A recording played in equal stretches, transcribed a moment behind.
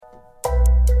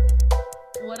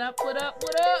What up, what up,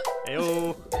 what up?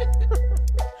 Heyo.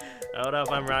 What up?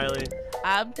 I'm Riley.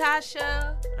 I'm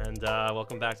Tasha. And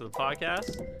welcome back to the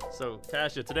podcast. So,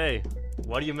 Tasha, today,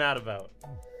 what are you mad about?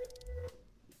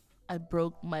 I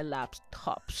broke my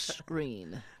laptop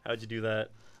screen. How'd you do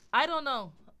that? I don't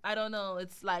know.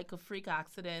 It's like a freak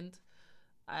accident.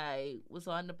 I was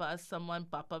on the bus. Someone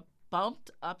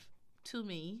bumped up to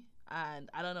me. And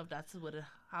I don't know if that's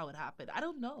how it happened. I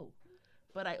don't know.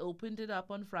 But I opened it up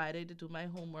on Friday to do my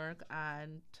homework.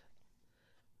 And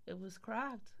it was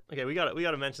cracked. Okay, we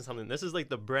gotta mention something. This is like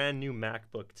the brand new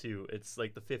MacBook too. It's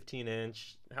like the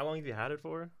 15-inch. How long have you had it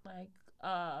for? Like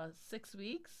 6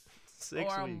 weeks.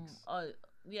 6 weeks.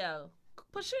 Yeah,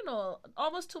 pushing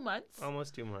almost 2 months.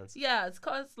 Almost 2 months. Yeah, it's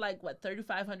cost like what,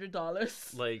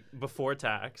 $3,500. Like before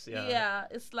tax. Yeah. Yeah,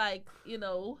 it's like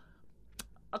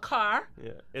a car.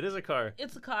 Yeah, it is a car.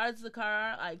 It's a car. It's the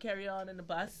car I carry on in the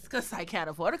bus because I can't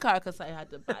afford a car because I had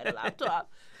to buy the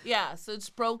laptop. Yeah, so it's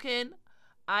broken.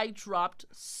 I dropped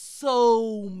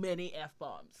so many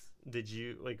F-bombs. Did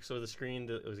you so the screen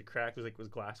was it cracked? Was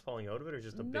glass falling out of it or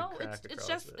just a big crack it's across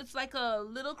just it? it's like a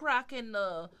little crack in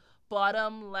the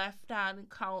bottom left-hand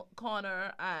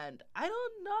corner, and I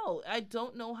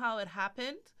don't know how it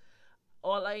happened.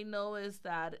 All I know is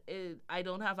that I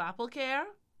don't have Apple Care.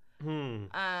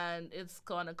 And it's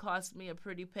gonna cost me a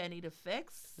pretty penny to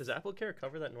fix. Does Apple Care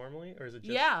cover that normally, or is it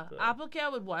just? Yeah, Apple Care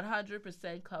would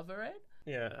 100% cover it.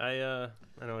 Yeah, I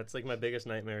know it's like my biggest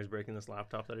nightmare is breaking this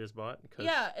laptop that I just bought.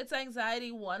 Yeah, it's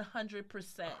anxiety 100%.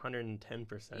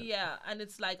 110%. Yeah, and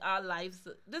it's like our lives.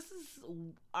 This is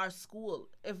our school.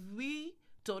 If we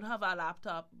don't have our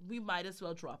laptop, we might as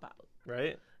well drop out.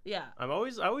 Right? Yeah. I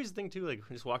always think too, like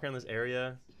just walking around this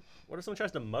area. What if someone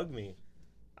tries to mug me?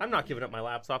 I'm not giving up my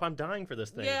laptop. I'm dying for this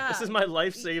thing. Yeah. This is my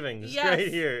life savings Yes. right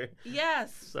here.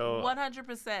 Yes. So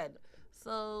 100%.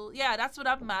 So yeah, that's what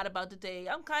I'm mad about today.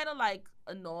 I'm kind of like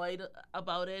annoyed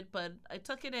about it, but I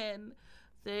took it in.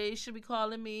 They should be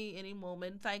calling me any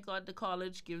moment. Thank God the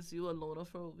college gives you a loaner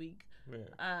for a week. Yeah.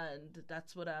 And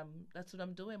that's what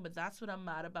I'm doing. But that's what I'm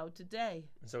mad about today.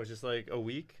 So it's just like a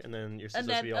week, and then you're supposed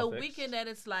And to be then all a fixed? week, and then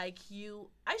it's like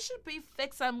I should be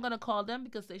fixed. I'm gonna call them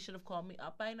because they should have called me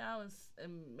up by now and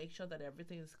make sure that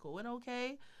everything is going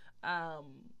okay.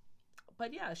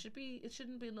 But yeah, it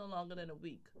shouldn't be no longer than a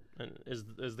week. And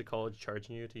is the college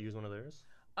charging you to use one of theirs?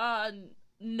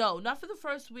 No, not for the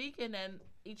first week, and then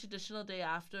each additional day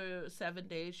after 7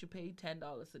 days, you pay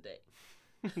 $10 a day.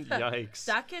 Yikes.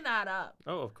 That can add up.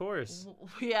 Oh, of course.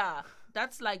 Yeah,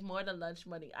 that's like more than lunch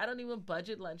money. I don't even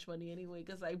budget lunch money anyway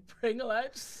because I bring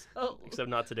lunch. So Except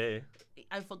not today.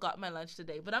 I forgot my lunch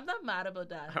today, but I'm not mad about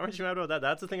that. How aren't you mad about that?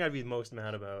 That's the thing I'd be most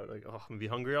mad about. Like, I'm gonna be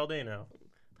hungry all day now.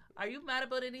 Are you mad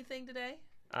about anything today?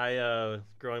 I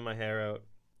growing my hair out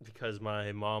because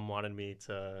my mom wanted me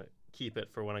to keep it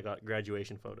for when I got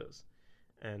graduation photos.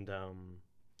 And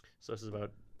so this is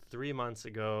about 3 months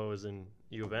ago. I was in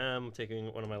U of M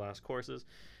taking one of my last courses,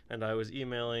 and I was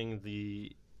emailing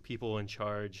the people in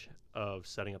charge of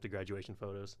setting up the graduation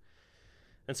photos.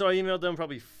 And so I emailed them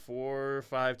probably 4 or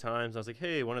 5 times. I was like,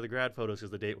 hey, one of the grad photos,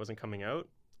 because the date wasn't coming out.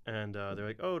 And they're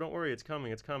like, oh, don't worry, it's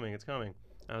coming. And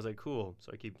I was like, cool.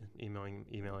 So I keep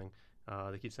emailing.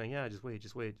 They keep saying, yeah, just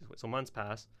wait. So months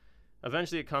pass.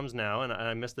 Eventually it comes now, and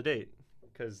I missed the date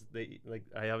because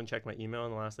I haven't checked my email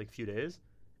in the last few days.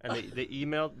 And they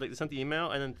sent the email,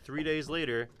 and then 3 days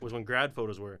later was when grad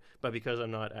photos were. But because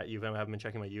I'm not at U of M, I haven't been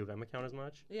checking my U of M account as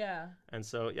much. Yeah. And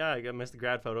so, yeah, I missed the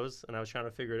grad photos, and I was trying to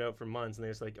figure it out for months. And they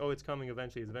was like, oh, it's coming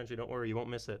eventually. Don't worry, you won't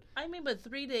miss it. I mean, but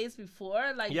 3 days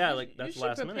before, that's you should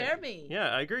last prepare minute. me. Yeah,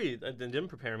 I agree. They didn't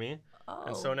prepare me. Oh.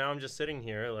 And so now I'm just sitting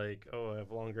here I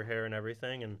have longer hair and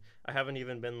everything. And I haven't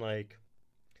even been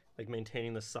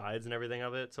maintaining the sides and everything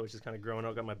of it, so it's just kind of growing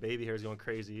out. Got my baby hairs going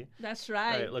crazy. That's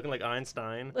right. Looking like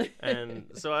Einstein. And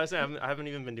so I haven't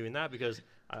even been doing that because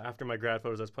after my grad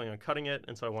photos, I was planning on cutting it,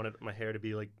 and so I wanted my hair to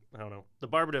be the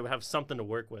barber to have something to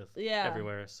work with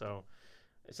everywhere. So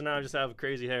now I just have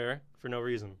crazy hair for no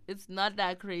reason. It's not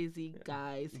that crazy,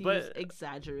 guys. He's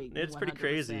exaggerating. It's 100%. Pretty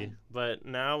crazy. But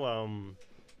now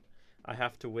I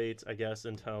have to wait, I guess,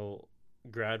 until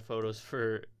grad photos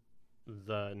for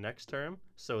the next term,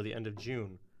 so the end of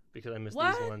June, because I missed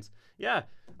these ones. Yeah.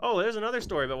 Oh, there's another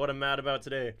story about what I'm mad about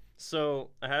today. So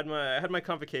I had my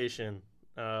convocation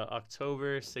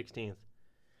October 16th.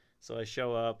 So I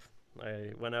show up,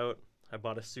 I went out, I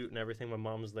bought a suit and everything. My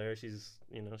mom's there. She's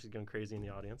going crazy in the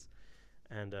audience,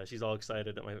 and she's all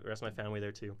excited. The rest of my family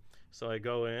there too. So I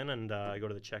go in and I go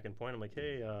to the check-in point. I'm like,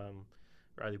 hey,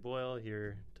 Riley Boyle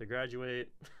here to graduate.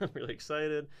 I'm really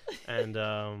excited. And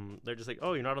they're just like,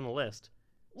 oh, you're not on the list.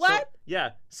 What?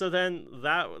 Yeah. So then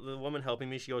the woman helping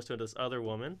me, she goes to this other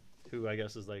woman who I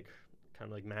guess is like kind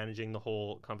of like managing the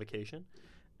whole convocation,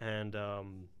 and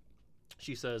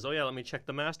she says, "Oh yeah, let me check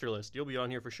the master list. You'll be on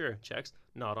here for sure." Checks,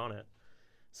 not on it.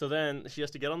 So then she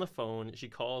has to get on the phone. She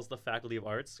calls the Faculty of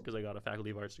Arts because I got a Faculty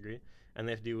of Arts degree, and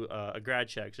they have to do a grad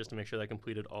check just to make sure that I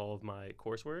completed all of my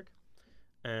coursework.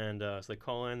 And so they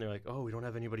call in. They're like, "Oh, we don't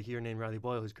have anybody here named Riley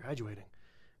Boyle who's graduating."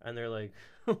 And they're like,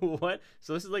 "What?"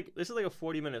 So this is like a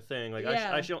 40-minute thing. Like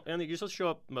Yeah. I show, and you're supposed to show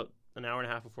up about an hour and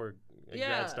a half before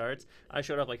grad starts. I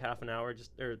showed up like half an hour,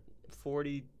 or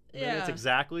 40 minutes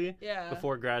exactly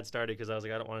before grad started because I was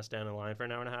like, I don't want to stand in line for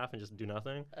an hour and a half and just do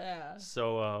nothing. Yeah.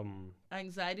 So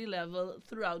Anxiety level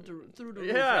through the roof,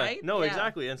 yeah, right? no,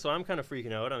 exactly. And so I'm kind of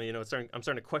freaking out. I mean, I'm starting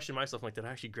to question myself. Like, did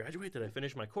I actually graduate? Did I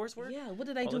finish my coursework? Yeah. What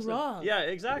did I All do this stuff. wrong? Yeah,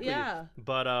 exactly. Yeah.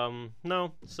 But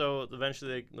no. So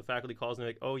eventually the faculty calls and they're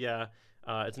like, "Oh yeah,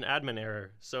 it's an admin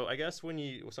error." So I guess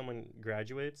when someone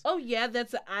graduates. Oh yeah,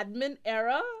 that's an admin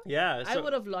error. Yeah. So I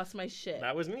would have lost my shit.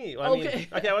 that was me. I Okay. mean,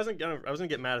 okay, I wasn't gonna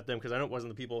get mad at them because I know it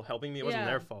wasn't the people helping me. It wasn't Yeah.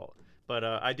 their fault. But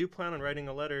I do plan on writing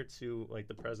a letter to like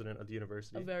the president of the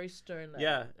university. A very stern letter.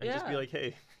 Yeah, and just be like,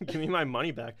 "Hey, give me my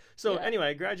money back." So Yeah. anyway,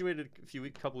 I graduated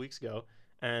couple weeks ago,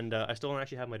 and I still don't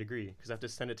actually have my degree because I have to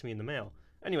send it to me in the mail.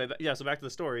 Anyway, so back to the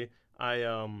story.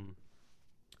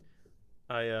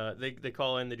 They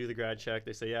call in, they do the grad check,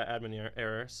 they say, "Yeah, admin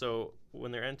error." So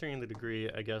when they're entering the degree,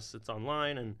 I guess it's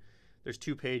online, and there's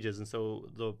 2 pages, and so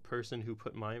the person who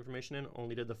put my information in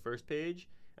only did the first page,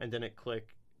 and didn't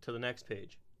click to the next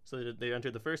page. So they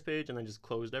entered the first page and then just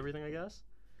closed everything, I guess.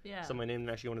 Yeah. So my name didn't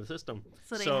actually go into the system.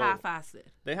 So they half-assed it.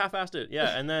 They half-assed it,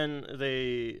 yeah. And then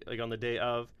they, like on the day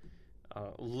of,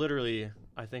 literally,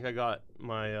 I think I got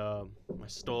my my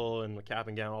stole and my cap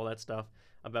and gown, all that stuff,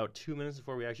 about 2 minutes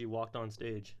before we actually walked on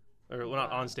stage. Or, well,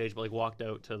 not on stage, but like walked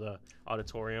out to the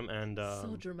auditorium. And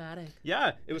So dramatic.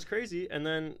 yeah, it was crazy. And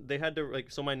then they had to,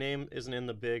 like, so my name isn't in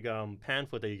the big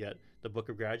pamphlet that you get, the Book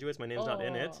of Graduates. My name's not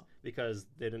in it because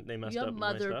they messed up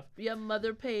my stuff. Your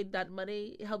mother paid that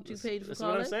money, helped you pay for That's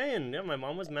college? what I'm saying. Yeah, my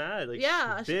mom was mad. Like,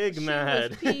 Yeah, big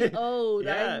mad. She was PO'd.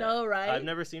 Yeah, I know, right? I've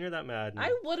never seen her that mad.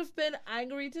 I would have been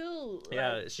angry too.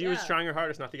 Yeah, Like, she was trying her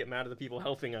hardest not to get mad at the people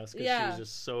helping us because she was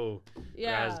just so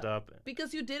razzed up.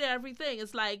 Because you did everything.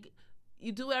 It's like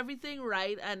you do everything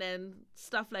right, and then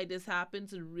stuff like this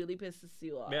happens and really pisses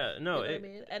you off. Yeah, no, you know what I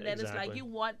mean? And then it's like exactly. you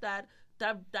want that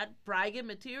bragging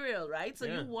material, right? So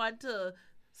Yeah. you want to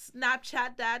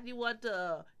Snapchat that, you want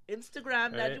to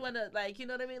Instagram that, Right. you want to, like, you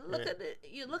know what I mean? Look Yeah. at it.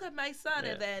 You look at my son,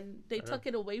 Yeah. and then they took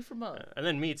it away from her. And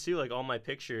then me too, like all my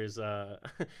pictures, I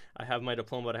have my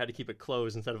diploma, but I had to keep it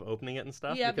closed instead of opening it and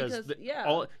stuff. Yeah, because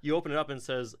you open it up and it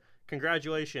says,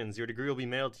 "Congratulations, your degree will be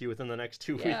mailed to you within the next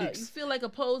 2 Yeah, weeks." you feel like a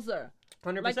poser.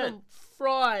 100%. Like a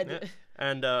fraud. Yeah.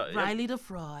 And Riley the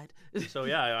fraud. so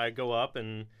yeah, I go up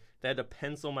and they had to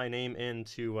pencil my name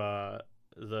into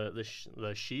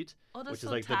the sheet, Oh, that's which is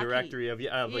so like tacky. the directory of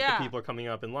like Yeah. the people are coming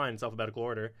up in line, it's alphabetical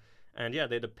order, and yeah,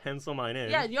 they had to pencil mine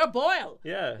in. Yeah, you're Boyle.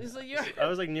 Yeah. So you're. I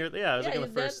was like near. Yeah, I was like in the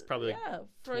you first did- probably like yeah,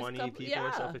 first 20 couple- people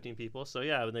or so, yeah. 15 people. So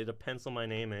yeah, they had to pencil my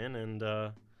name in,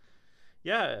 and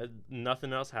yeah,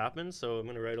 nothing else happened. So I'm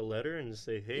gonna write a letter and just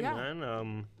say, "Hey Yeah.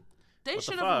 man, They what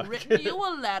the should have fuck? written you a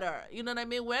letter. You know what I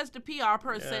mean? Where's the PR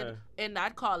person Yeah. in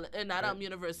that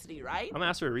university, right? I'm gonna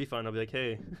ask for a refund. I'll be like,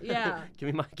 hey, Yeah. give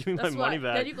me my That's money what.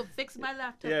 back." Then you can fix my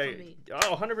laptop yeah, for me.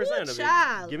 oh, 100%. Ooh,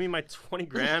 child. Give me my 20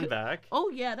 grand back.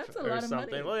 Oh yeah, that's a or lot of something.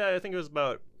 money. Well, yeah, I think it was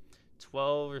about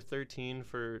 12 or 13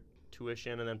 for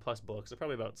tuition, and then plus books. So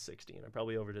probably about 16. I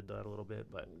probably overdid that a little bit,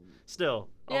 but still,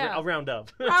 Yeah. I'll round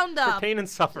up. Round For up. pain and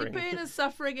The suffering. pain and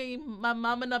suffering, and my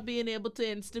mama not being able to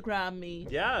Instagram me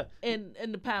Yeah. in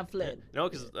the pamphlet. No,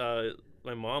 because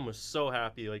my mom was so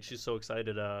happy. Like, she's so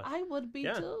excited. I would be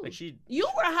yeah, too. like she. You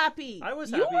were happy. I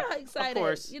was You happy. were excited. Of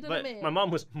course, You know but what I mean? my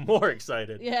mom was more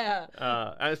excited. Yeah.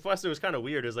 And plus, it was kind of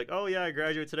weird. It was like, oh yeah, I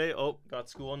graduate today. Oh, got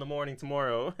school in the morning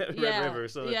tomorrow at Yeah, Red River.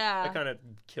 So yeah. that kind of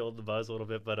killed the buzz a little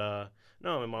bit. But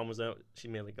no, my mom was out. She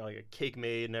made like a cake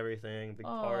made and everything, big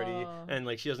party. Aw. And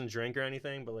like she doesn't drink or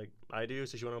anything, but like I do.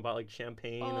 So she went and bought like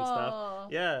champagne and stuff. Aw.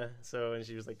 Yeah. So and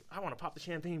she was like, I want to pop the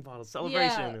champagne bottle,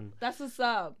 celebration. Yeah, And that's what's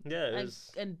up. yeah, it And,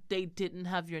 was, and they didn't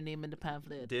have your name in the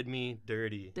pamphlet. did me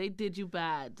dirty. They did you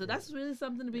bad. So that's really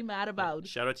something to be mad about.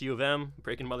 Shout out to U of M,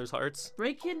 breaking mothers' hearts.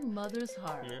 Breaking mothers'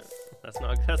 hearts. Yeah,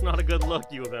 that's not a good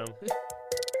look, U of M.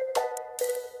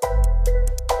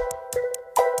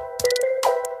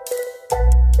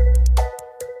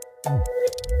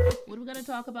 What are we gonna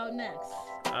talk about next?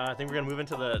 I think we're gonna move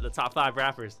into the top 5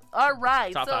 rappers. All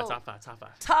right. Top so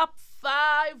five. top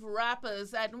 5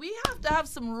 rappers, and we have to have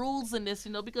some rules in this,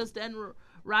 because then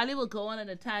Riley will go on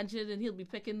a tangent and he'll be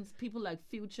picking people like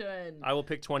Future and I will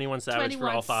pick 21 Savage for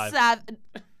 21 all 5.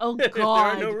 Oh If there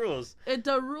God! are no rules. If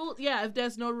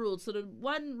there's no rules. So the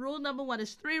rule number 1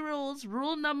 is 3 rules.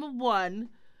 Rule number 1,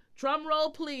 drum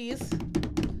roll please.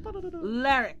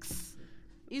 Lyrics.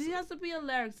 He has to be a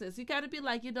lyricist. You gotta be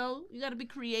like, you gotta be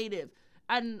creative.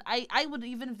 And I would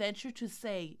even venture to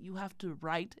say you have to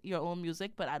write your own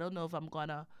music, but I don't know if I'm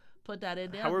gonna put that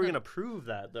in there. How are we gonna prove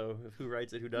that though? If who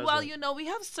writes it, who doesn't? Well, we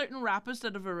have certain rappers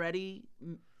that have already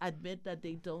admit that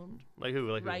they don't like who?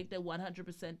 Like write their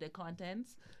 100% their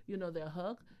contents. Their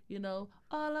hook.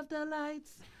 All of the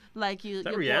lights. Like you. Is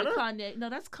that your Rihanna? boy Kanye. No,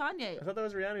 that's Kanye. I thought that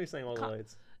was Rihanna who sang All the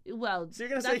Lights. Well, So you're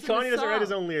gonna say that's in the Kanye doesn't write his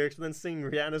song. own lyrics, but then sing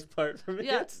Rihanna's part from it?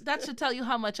 Yeah, that should tell you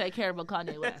how much I care about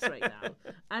Kanye West right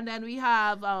now. And then we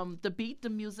have the beat, the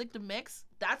music, the mix.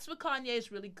 That's what Kanye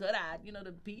is really good at.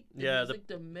 The beat, the music,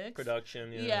 the mix.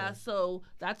 Production. Yeah, so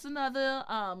that's another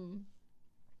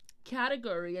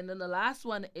category. And then the last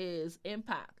one is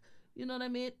impact. You know what I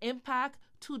mean? Impact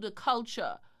to the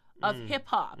culture of hip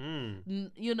hop.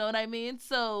 You know what I mean?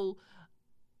 So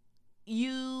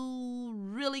you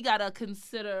really gotta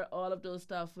consider all of those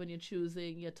stuff when you're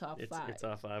choosing your top 5. It's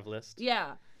top 5 list.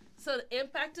 Yeah. So the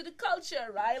impact to the culture,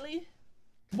 Riley.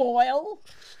 Boyle.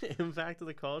 Impact to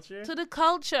the culture. To the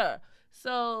culture.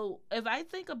 So if I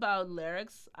think about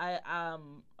lyrics, I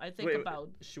think about.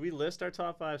 Should we list our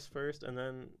top 5s first and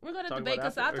then We're gonna talk debate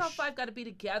about because after, our or top 5 got to be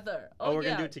together. Oh, we're yeah.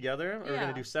 gonna do it together, or we're Yeah.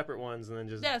 gonna do separate ones and then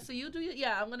just. Yeah, so you do.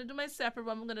 I'm gonna do my separate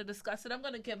one. I'm gonna discuss it. I'm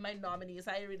gonna give my nominees.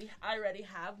 I already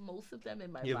have most of them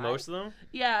in my. You have mind. most of them.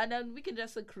 Yeah, and then we can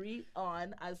just agree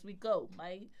on as we go.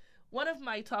 One of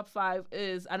my top 5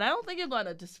 is, and I don't think you're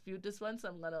gonna dispute this one, so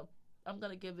I'm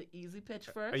gonna give the easy pitch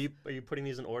first. Are you putting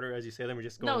these in order as you say them? We're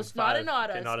just going. No, it's not in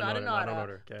order. Okay, It's not in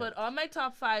order. Okay. But on my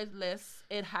top 5 list,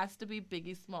 it has to be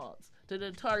Biggie Smalls, the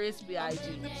Notorious B.I.G.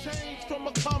 Change from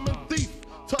a common thief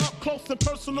to up close and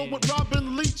personal with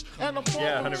Robin Leach and a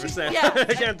Yeah, 100%. Yeah,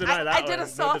 I can't deny that. I did one. a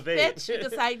soft No debate. pitch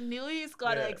because I knew he's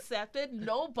gonna Yeah. accept it.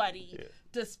 Nobody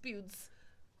disputes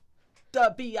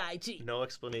the B.I.G. No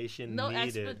explanation No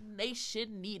needed.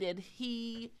 explanation needed.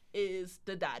 He is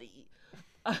the daddy.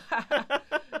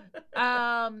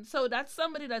 So that's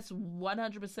somebody that's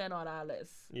 100% on our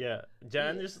list. Yeah,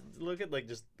 Jan, just look at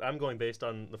I'm going based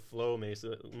on the flow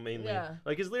mainly. Yeah.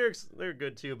 Like his lyrics, they're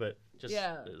good too, but just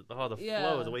the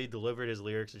flow, the way he delivered his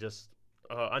lyrics is just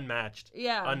unmatched.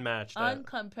 Yeah. Unmatched.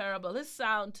 Uncomparable. His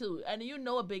sound too. And a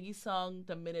Biggie song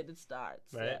the minute it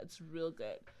starts. Right. Yeah, it's real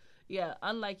good. Yeah,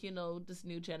 unlike, this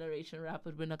new generation rap,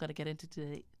 but we're not going to get into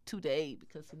today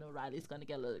because, Riley's going to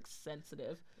get a little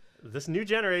sensitive. This new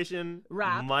generation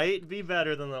Rap. might be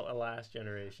better than the last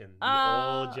generation, the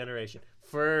old generation,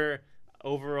 for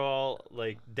overall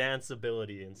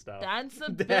danceability and stuff.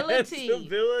 Danceability.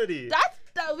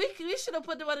 Danceability. We should have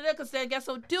put them on there because then guess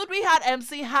what? Dude, we had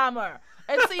MC Hammer.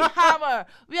 MC Hammer.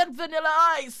 We had Vanilla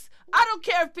Ice. I don't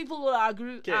care if people will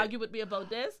argue with me about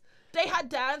this. They had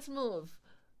dance moves.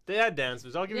 They had dance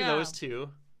moves. I'll give you those two.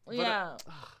 But, Yeah.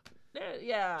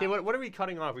 Yeah. Okay, what are we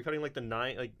cutting off? Are we cutting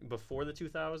before the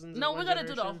 2000s? No, we're gonna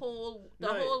do the whole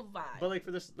vibe. But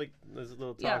for this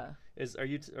little talk,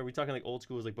 are we talking old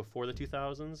school is before the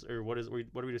 2000s, or what are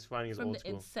we defining as From old the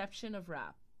school? inception of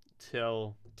rap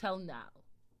Till now.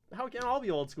 how can all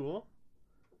be old school?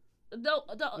 No,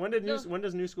 When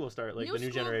does new school start? The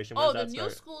new generation. Oh, When does the that new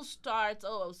start? school starts.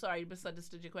 Oh, sorry,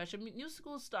 misunderstood your question. New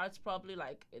school starts probably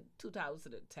in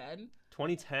 2010.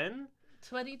 2010.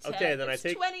 2010. Okay, then it's I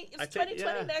take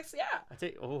 2020 next year. I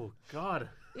take. Oh God.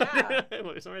 Yeah.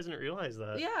 For some reason, I didn't realize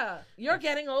that. Yeah, you're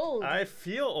getting old. I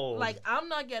feel old. I'm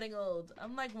not getting old.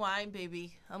 I'm like wine,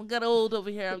 baby. I'm getting old over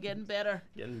here. I'm getting better.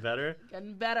 Getting better.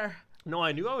 Getting better. No,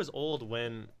 I knew I was old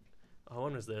when. Oh,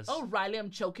 when was this? Oh, Riley, I'm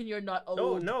joking. You're not old.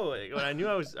 Oh no! I knew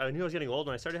I was getting old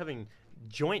when I started having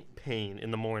joint pain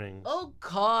in the mornings. Oh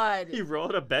God. You roll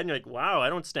out of bed and you're like, wow, I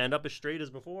don't stand up as straight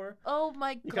as before. Oh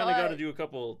my God. You kind of got to do a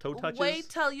couple toe touches. Wait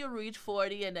till you reach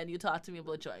 40 and then you talk to me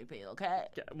about joint pain, okay?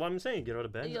 Yeah, well, I'm saying get out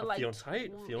of bed. You're I'm feeling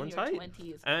tight. in Feeling your tight.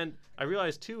 20s. And I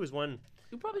realized too is when.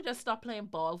 You probably just stopped playing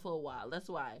ball for a while. That's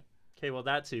why. Okay, well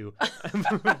that too,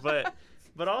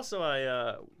 but also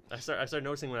I started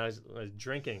noticing when I was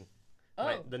drinking.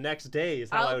 Oh. The next day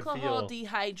is how I would feel. Alcohol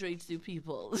dehydrates you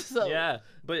people. So. Yeah,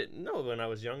 but no, when I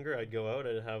was younger, I'd go out,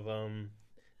 I'd have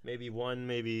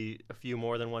maybe a few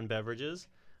more than one beverages,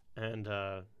 and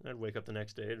I'd wake up the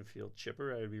next day, I'd feel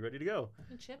chipper, I'd be ready to go.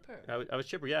 Chipper. I was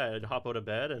chipper, yeah. I'd hop out of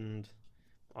bed and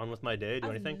on with my day, do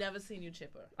anything. I've never seen you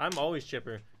chipper. I'm always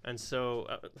chipper, and so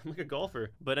I'm like a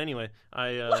golfer. But anyway,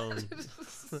 I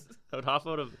would hop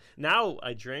out of. Now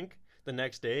I drink. the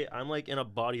next day, I'm like in a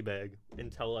body bag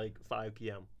until like 5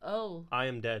 p.m. Oh. I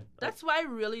am dead. That's why I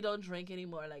really don't drink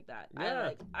anymore like that.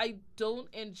 Yeah. I don't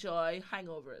enjoy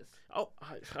hangovers. I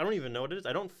don't even know what it is.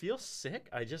 I don't feel sick.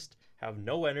 I just have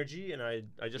no energy and I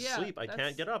just sleep. I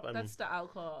can't get up. That's the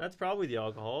alcohol. That's probably the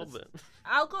alcohol, but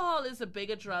alcohol is a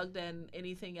bigger drug than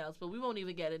anything else, but we won't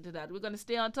even get into that. We're going to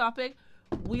stay on topic,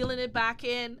 wheeling it back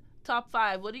in. Top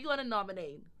 5. What are you going to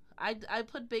nominate? I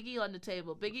put Biggie on the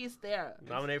table. Biggie is there.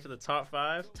 Nominate for the top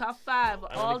 5? Top 5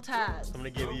 all time. I'm going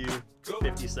to give you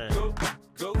 50 Cent.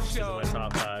 These are my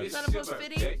top 5. You're going to put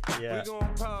 50? Yeah.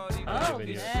 Oh,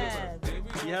 man.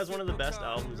 He has one of the best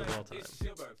albums of all time.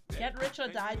 Get Rich or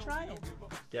Die Trying.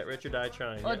 Get Rich or Die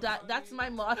Trying. Oh, that's my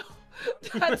motto.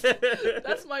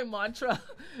 That's my mantra.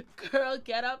 Girl,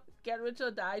 get up, get rich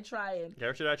or die trying. Get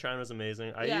Rich or Die Trying was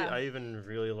amazing. I even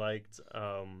really liked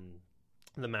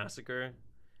The Massacre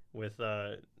with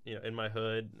In My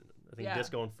Hood. I think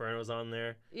Disco Inferno was on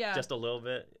there. Yeah. Just a little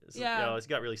bit. It's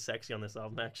got really sexy on this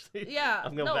album, actually. Yeah.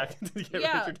 I'm going back to Get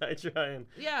Rich or Die Trying.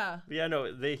 Yeah. But yeah, no,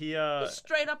 he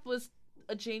straight up was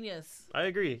a genius. I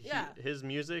agree. Yeah. His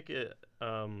music, I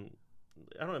don't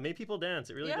know, it made people dance.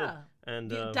 It really did. And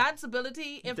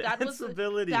danceability, if that was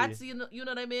that's you know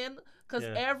what I mean? Because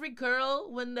every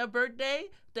girl, when their birthday,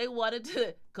 they wanted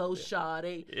to go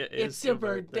shawty. It's your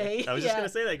birthday. I was just gonna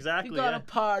say that exactly. You gotta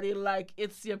party like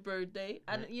it's your birthday.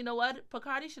 And you know what?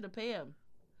 Bacardi should have paid him.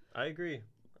 I agree.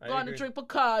 Gonna drink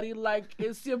Bacardi like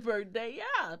it's your birthday.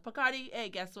 Yeah, Bacardi. Hey,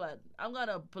 guess what? I'm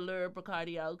gonna blur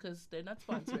Bacardi out because they're not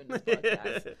sponsoring this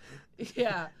podcast.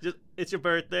 Yeah. Just it's your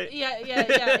birthday.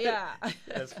 Yeah.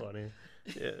 That's funny.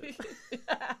 Yeah.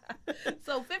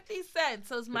 So 50 Cent.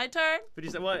 So it's my turn. 50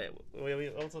 Cent. What? We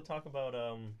also talk about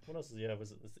what else?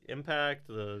 Was it the Impact?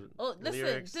 The listen,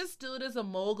 lyrics? This dude is a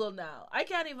mogul now. I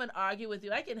can't even argue with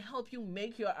you. I can help you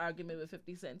make your argument with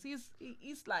 50 Cent. He's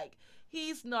like.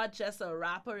 He's not just a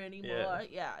rapper anymore.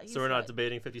 Yeah. So we're not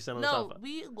debating 50 Cent on the top 5? No,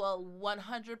 we will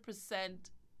 100%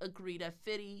 agree that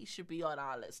 50 should be on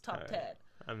our list, top 10.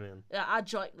 I'm in. Yeah, our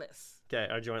joint list.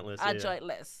 Okay, our joint list. Joint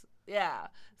list. Yeah.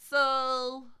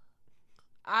 So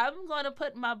I'm going to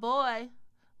put my boy,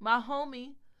 my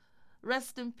homie,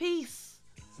 rest in peace,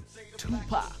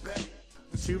 Tupac.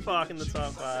 Tupac in the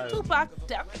top 5.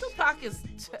 Tupac is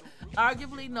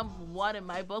arguably number 1 in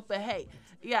my book, but hey.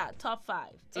 Yeah, top 5.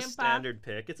 It's a standard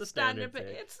pick. It's a standard pick.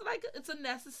 It's like it's a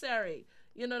necessary.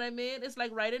 You know what I mean? It's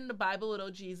like writing the Bible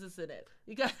without Jesus in it.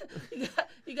 You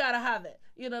gotta have it.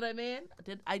 You know what I mean?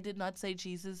 I did not say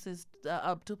Jesus is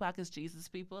Tupac is Jesus.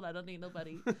 People, I don't need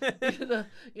nobody. you know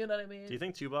what I mean? Do you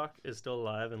think Tupac is still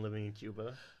alive and living in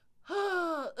Cuba?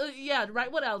 Yeah,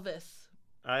 right with Elvis.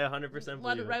 I 100%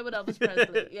 believe right with Elvis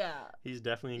Presley. Yeah. He's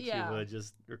definitely in Cuba,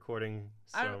 just recording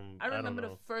some. I remember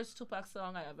the first Tupac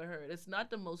song I ever heard. It's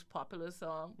not the most popular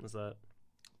song. What's that?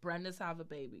 Brenda's Have a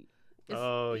Baby.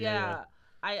 Yeah.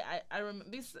 I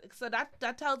remember. So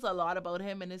that tells a lot about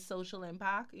him and his social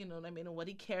impact. You know what I mean, and what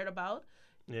he cared about.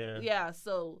 Yeah. Yeah.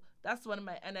 So that's one of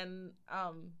my. And then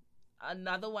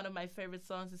another one of my favorite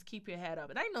songs is Keep Your Head Up.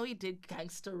 And I know he did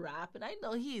gangster rap, and I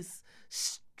know he's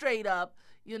straight up.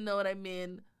 You know what I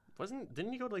mean?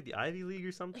 Didn't he go to like the Ivy League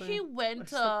or something? He went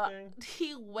to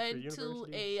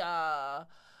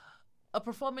a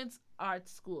performance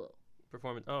arts school.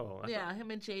 Yeah, him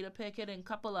and Jada Pinkett and a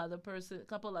couple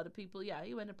other people. Yeah,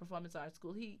 he went to performance arts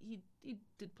school. He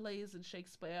did plays in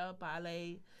Shakespeare,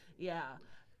 ballet. Yeah.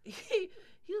 He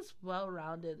was well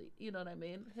rounded, you know what I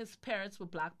mean? His parents were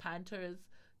Black Panthers.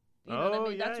 You know what I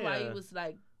mean? That's why he was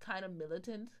like kind of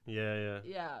militant. Yeah.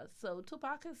 Yeah. So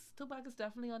Tupac is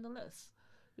definitely on the list.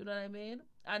 You know what I mean?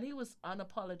 And he was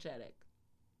unapologetic.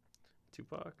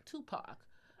 Tupac.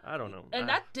 I don't know. And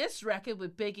that diss record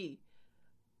with Biggie.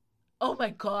 Oh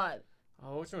my God.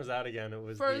 Oh, which one was that again? It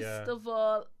was first of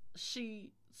all,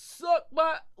 she sucked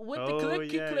my with the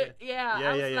clicky click. Yeah.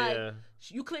 I was like,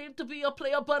 you claim to be a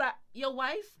player, but your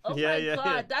wife? Oh my God.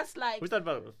 Yeah. That's like. Who's that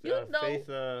about? Faith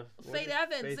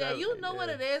Evans. Yeah, you know what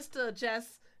it is to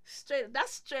just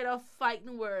straight up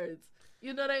fighting words.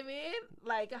 You know what I mean?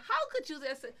 Like, how could you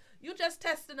just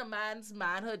testing a man's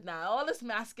manhood now, all this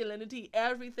masculinity,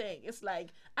 everything. It's like,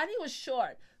 and he was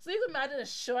short. So you can imagine a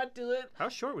short dude. How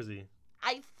short was he?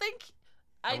 I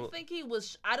think he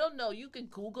was, I don't know, you can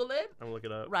Google it. I'm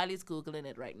looking it up. Riley's Googling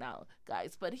it right now,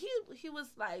 guys. But he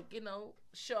was like,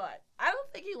 short. I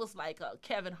don't think he was like a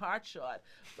Kevin Hart short.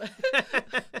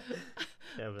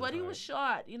 But he was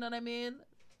short, you know what I mean?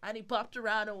 And he popped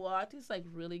around and walked. He's like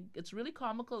it's really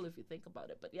comical if you think about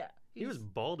it. But yeah. He was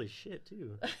bald as shit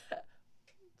too.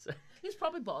 He's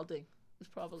probably balding. He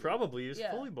was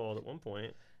fully bald at one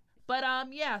point. But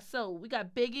yeah. So we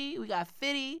got Biggie, we got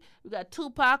 50, we got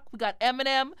Tupac, we got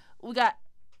Eminem, we got.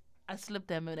 I slipped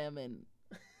Eminem in.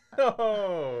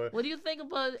 Oh. What do you think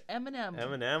about Eminem?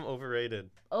 Eminem overrated.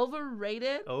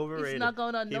 Overrated? Overrated. He's not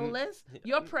going on no list.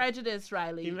 You're prejudiced,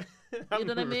 Riley. You know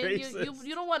what I mean?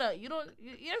 You don't want to. You don't.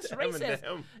 You're racist.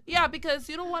 Eminem. Yeah, because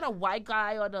you don't want a white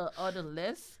guy on the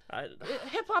list.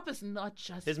 Hip hop is not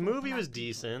just. His for movie black was people.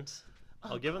 decent.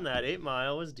 I'll give him that. 8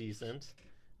 Mile was decent.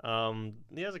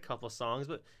 He has a couple songs,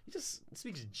 but he just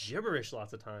speaks gibberish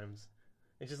lots of times.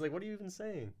 It's just like, what are you even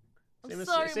saying? I'm Same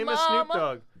sorry, as Snoop Mama.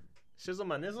 Dogg. Shizzle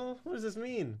my nizzle? What does this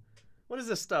mean? What is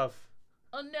this stuff?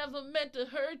 I never meant to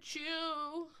hurt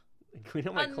you. Clean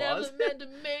up my I closet? never meant to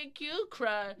make you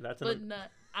cry. That's but not.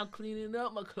 I'm cleaning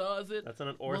up my closet. That's an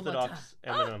One more unorthodox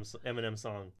time. Eminem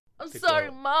song. I'm to sorry,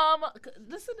 quote. Mama.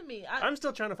 Listen to me. I'm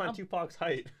still trying to find Tupac's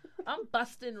height. I'm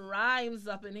busting rhymes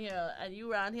up in here, and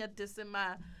you around here dissing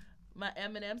my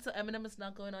Eminem. So Eminem is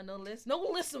not going on no list. No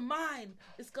list of mine.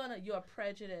 It's gonna. You're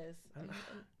prejudiced.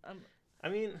 I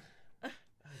mean, I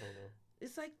don't know.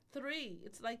 It's like 3.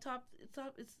 It's like top.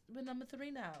 It's been number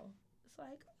 3 now. It's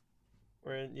like.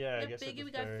 I We guess got it's Biggie. the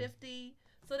We got third. 50.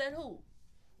 So then who?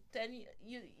 Then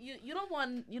you don't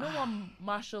want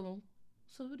Marshall.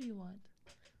 So who do you want?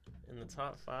 In the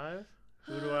top 5,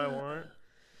 who do I want?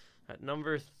 At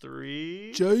number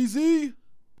 3, Jay-Z?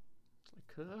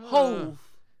 Hove.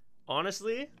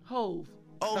 Honestly, Hove.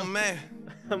 Oh man,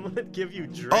 I'm gonna give you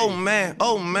Drake. oh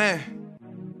man.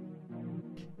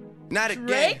 Not again.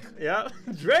 Drake. Yeah,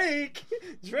 Drake.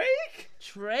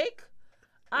 Drake.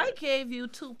 I gave you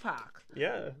Tupac.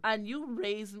 Yeah. And you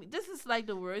raised me. This is like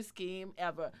the worst game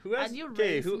ever. Who has- and you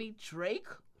okay, raised who- me Drake.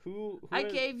 Who I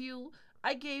has- gave you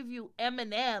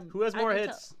Eminem. Who has I more can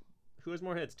hits? Who has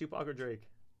more hits, Tupac or Drake?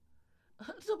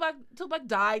 tell- Tupac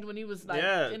died when he was like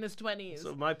Yeah. in his 20s.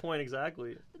 So my point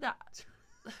exactly. Nah,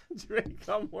 Drake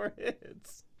got more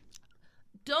hits.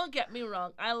 don't get me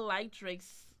wrong. I like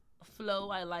Drake's flow.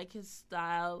 I like his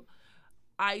style.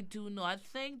 I do not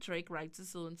think Drake writes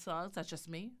his own songs. That's just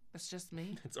me. That's just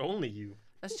me. It's only you.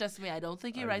 That's just me. I don't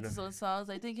think he I writes know. his own songs.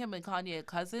 I think him and Kanye are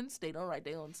cousins. They don't write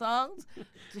their own songs.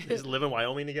 They just live in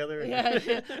Wyoming together. Yeah.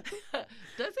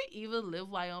 Does he even live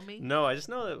Wyoming? No, I just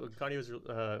know that Kanye was he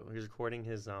was recording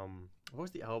his what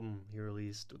was the album he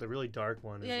released? The really dark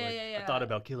one. It's Yeah, like, yeah. I thought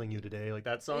about killing you today. Like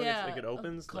that song. Yeah. It's like it Oh,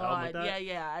 opens the album like God. that.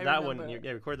 Yeah. I that remember. one.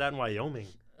 Yeah, record that in Wyoming.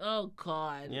 Oh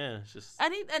God. Yeah, it's just.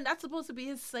 And that's supposed to be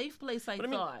his safe place. I But I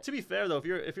mean, thought. to be fair though, if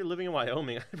you're living in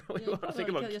Wyoming, I probably Yeah, you want to probably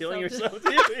think wanna about kill killing yourself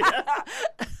yourself too. Yeah.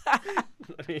 I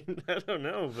mean, I don't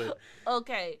know, but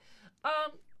Okay.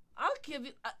 I'll give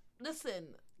you. Listen.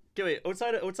 okay, wait.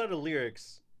 Outside of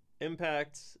lyrics,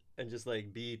 impact, and just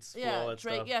like beats, flow, all Yeah, that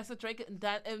Drake. stuff. Yeah, so Drake and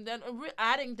then we're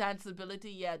adding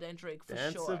danceability. Yeah, then Drake for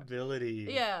sure.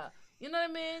 Danceability. Yeah. You know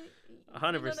what I mean?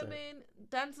 100%. You know what I mean?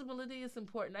 Danceability is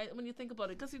important when you think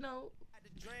about it, because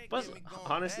But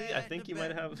honestly, I think you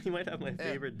might have my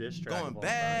favorite diss track. Going of all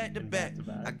back time to in back.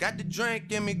 back-to-back. I got the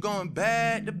drink in me going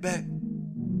back to back.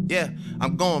 Yeah,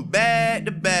 I'm going back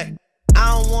to back.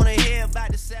 I don't wanna hear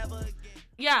about the seven again.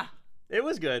 yeah, It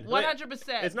was good.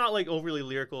 100%. It's not like overly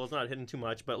lyrical. It's not hitting too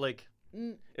much, but like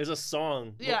it's a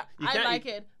song. Yeah, You I can't- like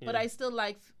it, but yeah. I still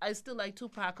like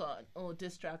Tupac on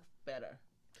diss track better.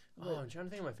 Oh, I'm trying to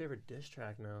think of my favorite diss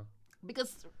track now.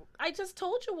 Because I just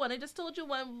told you one. I just told you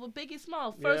one with Biggie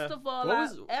Small. First Yeah. of all, What I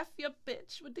was- F your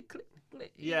bitch with the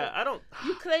click. Yeah, I don't.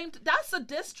 You claimed that's a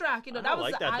diss track. You know I that don't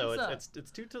was like the that answer. though.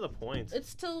 It's too to the point.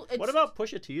 It's too. It's, What about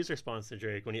Pusha T's response to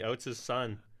Drake when he outs his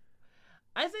son?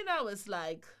 I think that was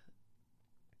like.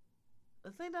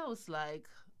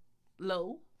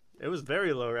 Low. It was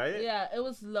very low, right? Yeah, it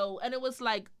was low, and it was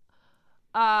like,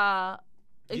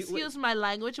 You- excuse my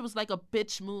language. It was like a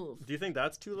bitch move. Do you think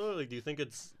that's too low? Like, do you think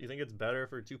it's better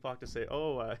for Tupac to say,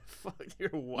 "Oh, I fucked your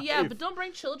wife"? Yeah, but don't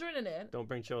bring children in it. don't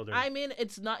bring children. I mean,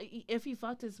 it's not if he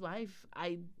fucked his wife.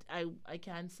 I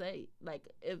can't say like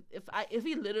if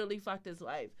he literally fucked his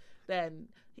wife, then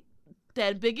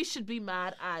Biggie should be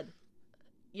mad at.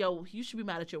 Yo, you should be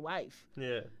mad at your wife,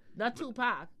 yeah. not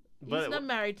Tupac. He's but- not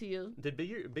married to you. Did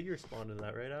Biggie respond to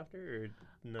that right after, or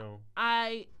no?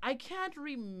 I can't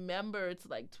remember. It's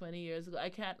like 20 years ago. I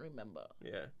can't remember.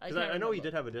 Yeah, I because can't I know he remember.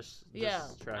 did have a diss Yeah,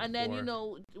 track. and then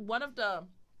for- one of the.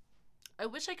 I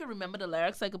wish I could remember the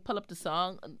lyrics. I could pull up the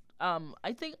song.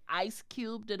 I think Ice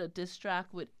Cube did a diss track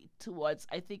towards.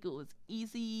 I think it was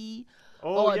Easy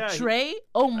or yeah, Trey.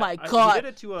 Oh my He God! did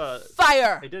it to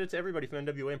Fire! He did it to everybody from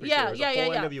NWA. I'm pretty Yeah, sure. It was yeah, a yeah,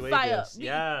 full yeah. NWA Fire! diss.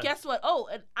 Yeah. Guess what? Oh,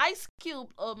 and Ice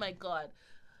Cube. Oh my God!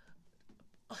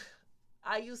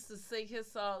 I used to sing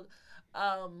his song.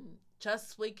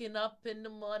 Just waking up in the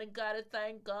morning, gotta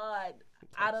thank God.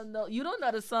 I don't know. You don't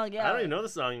know the song, yeah? I don't even know the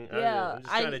song. Yeah, I'm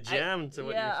just trying to jam to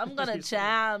what yeah, you're I'm gonna you're saying.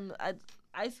 jam.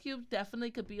 Ice Cube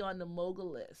definitely could be on the mogul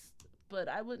list, but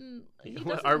I wouldn't. He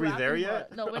doesn't Are we rap there anymore.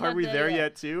 yet? No, we're Are not we there yet.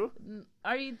 yet too?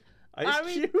 Are you? Ice Are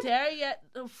we Cube? there yet?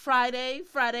 Friday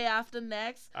after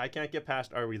next. I can't get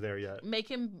past Are We There Yet? Make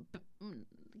him.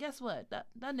 Guess what? That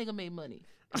nigga made money.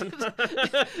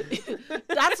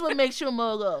 That's what makes you a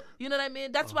mogul. You know what I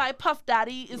mean? That's why Puff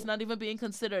Daddy is not even being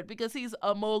considered, because he's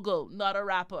a mogul, not a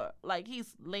rapper. Like,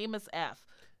 he's lame as F.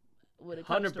 When it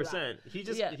comes to rap.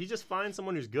 100%. Yeah. He just finds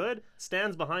someone who's good,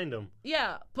 stands behind him.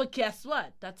 Yeah, but guess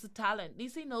what? That's a talent. At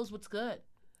least he knows what's good.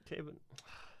 Okay, but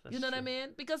that's You know what I true. mean?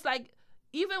 Because like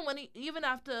even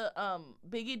after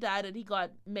Biggie died and he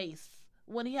got Mace,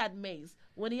 when he had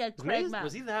Craig Mack,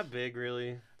 Was he that big,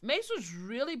 really? Mace was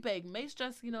really big. Mace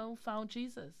just found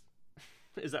Jesus.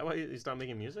 Is that why he stopped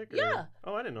making music? or- Yeah.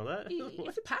 Oh, I didn't know that.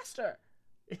 He's a pastor.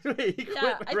 Wait, he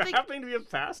Yeah, quit I think- rapping to be a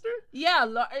pastor? Yeah,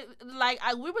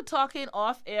 we were talking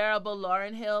off air about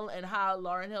Lauryn Hill and how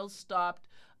Lauryn Hill stopped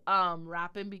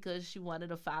rapping because she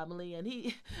wanted a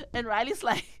family, and Riley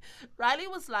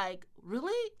was like,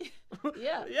 really?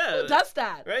 Yeah. Yeah. Who does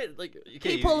that? Right? Like,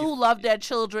 okay, People you- who love their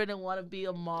children and want to be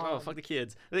a mom. Oh, fuck the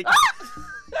kids. Like,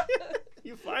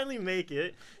 you finally make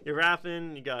it. You're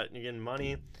rapping. You're getting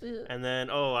money, and then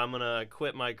I'm gonna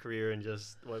quit my career and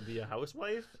just be a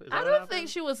housewife. Is that I what don't happened? think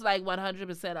she was like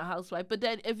 100% a housewife, but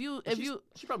then if you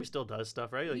She probably still does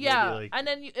stuff, right? Like, yeah, maybe, like, and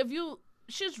then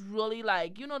she's really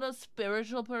like, those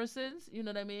spiritual persons, you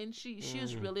know what I mean?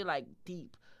 She's really like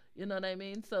deep, you know what I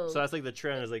mean? So that's like the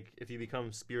trend is like if you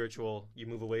become spiritual, you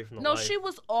move away from the no, life. she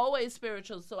was always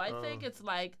spiritual. So I think it's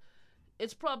like,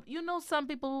 it's probably, some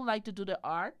people who like to do the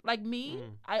art. Like me,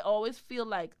 I always feel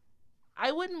like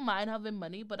I wouldn't mind having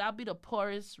money, but I'll be the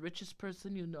poorest, richest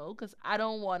person because I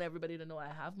don't want everybody to know I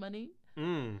have money.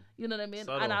 Mm. You know what I mean?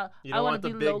 Subtle. And You I don't want want to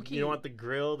the be big. low key. You don't want the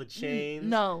grill, the chains.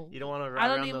 No. You don't want to I ride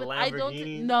don't around even. the I don't.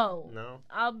 Lamborghini. No. No.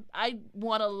 I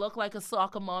want to look like a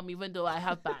soccer mom, even though I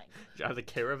have bank. Drive the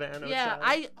caravan outside.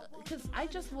 Yeah, because I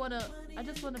just wanna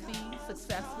be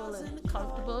successful and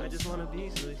comfortable. I just want to be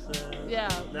successful. Yeah.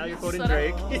 Now you're quoting So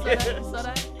Drake.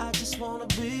 that, I just wanna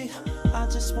be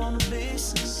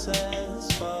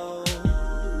successful.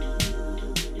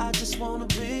 I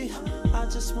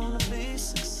just wanna be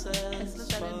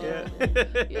successful. Yeah.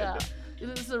 yeah.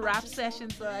 This is a rap session,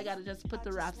 so I gotta just put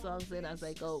the rap songs in as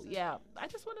I go. Yeah, I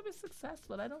just want to be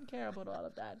successful. I don't care about all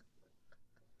of that.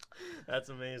 That's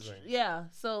amazing. Yeah.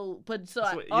 So wait, you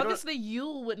don't- obviously you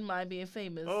wouldn't mind being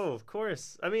famous. Oh, of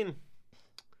course. I mean,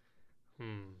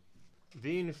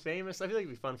 being famous, I feel like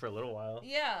it'd be fun for a little while.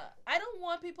 Yeah, I don't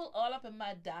want people all up in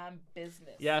my damn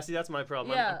business. Yeah, see, that's my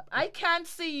problem. Yeah, I can't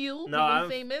see you No, being I'm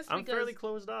famous I'm because fairly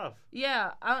closed off.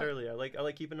 yeah, Fairly, I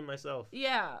like keeping to myself.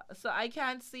 yeah. So I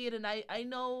can't see it, and I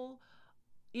know,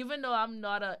 even though I'm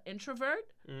not an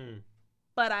introvert,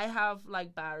 but I have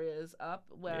like barriers up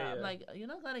where Yeah, I'm yeah. like, you're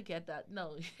not gonna get that.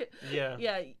 No. Yeah.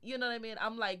 Yeah, you know what I mean?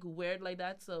 I'm like weird like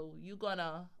that, so you're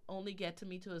gonna only get to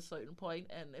me to a certain point,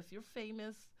 and if you're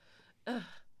famous,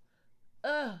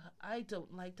 I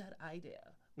don't like that idea.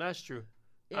 That's true.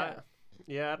 Yeah.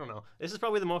 I don't know. This is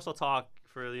probably the most I'll talk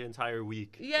for the entire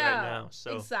week Yeah, right now.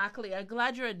 So exactly. I'm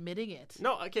glad you're admitting it.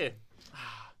 no, okay.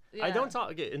 Yeah. I don't talk.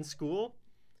 Okay, in school,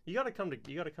 you gotta come to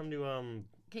King's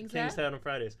King's Head? Head on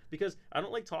Fridays because I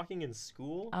don't like talking in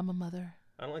school. I'm a mother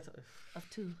I don't like of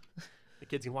two. the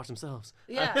kids can watch themselves.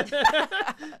 Yeah.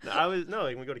 Like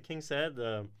when we go to King's Head,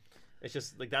 it's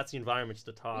just like that's the environment just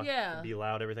to talk, Yeah. be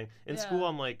loud, everything. In Yeah. school,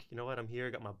 I'm like, you know what? I'm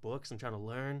here, got my books. I'm trying to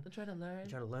learn. I'm trying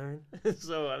to learn.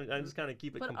 So I just kind of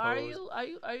keep it But composed.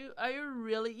 are you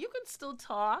really? You can still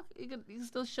talk. You can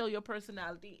still show your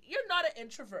personality. You're not an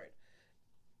introvert.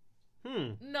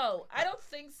 No, I don't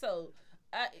think so.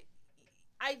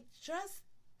 I just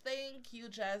think you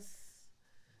just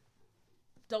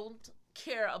don't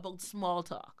care about small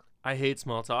talk. I hate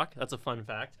small talk. That's a fun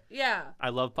fact. Yeah. I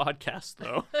love podcasts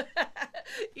though.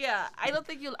 Yeah, I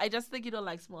just think you don't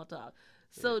like small talk.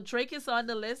 So Drake is on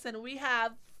the list, and we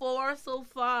have 4 so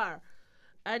far.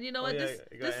 And you know what? yeah, This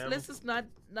you got this M? list is not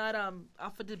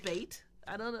up for debate.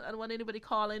 I don't want anybody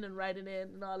calling and writing in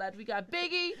and all that. We got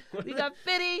Biggie, we got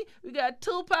 50, we got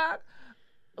Tupac,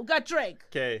 we got Drake.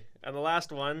 Okay, and the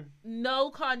last one.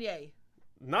 No Kanye.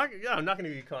 I'm not gonna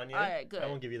give you Kanye. All right, good. I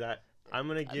won't give you that. I'm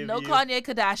gonna give No you. Kanye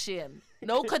Kardashian.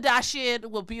 No Kardashian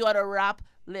will be on a rap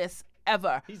list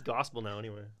ever. He's gospel now,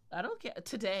 anyway. I don't care.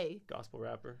 Today. Gospel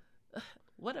rapper.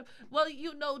 Well,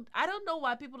 I don't know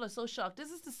why people are so shocked. This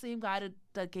is the same guy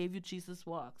that gave you Jesus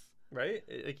Walks. right?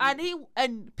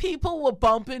 And people were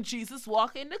bumping Jesus,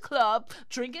 walking the club,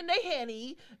 drinking their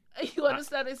Henny. You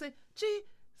understand? They say,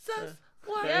 Jesus,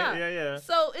 what? Yeah.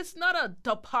 So it's not a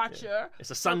departure.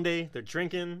 It's a Sunday. They're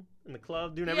drinking in the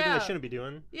club, doing everything they shouldn't be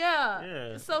doing.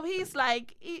 Yeah. So he's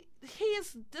like,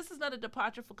 this is not a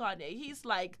departure for Kanye. He's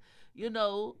like,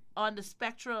 on the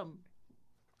spectrum.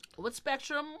 What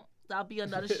spectrum? That'll be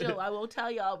another show. I won't tell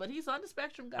y'all, but he's on the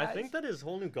spectrum, guys. I think that his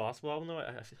whole new gospel album, though,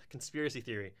 conspiracy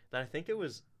theory, that I think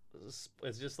it's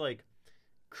just like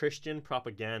Christian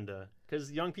propaganda,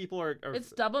 because young people are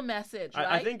it's double message, right?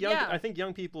 I think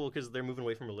young people, because they're moving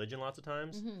away from religion lots of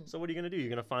times. Mm-hmm. So what are you gonna do? You're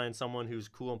gonna find someone who's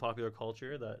cool in popular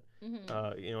culture that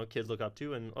kids look up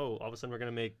to, and all of a sudden we're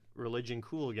gonna make religion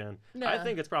cool again. Yeah. I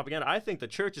think it's propaganda. I think the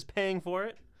church is paying for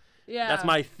it. Yeah, that's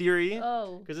my theory.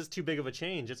 Oh, because it's too big of a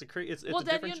change. It's a well,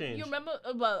 different change. You remember?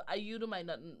 You might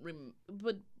not remember,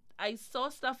 but I saw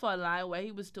stuff online where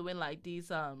he was doing like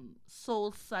these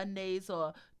Soul Sundays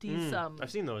or these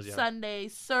I've seen those. Yeah. Sunday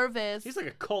service. He's like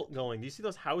a cult going. Do you see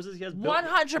those houses he has built?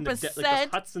 100%. Like those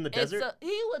huts in the desert.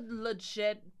 He would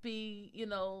legit be,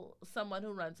 someone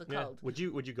who runs a cult. Would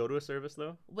you go to a service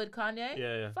though? With Kanye?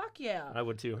 Yeah. Fuck yeah. I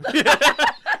would too.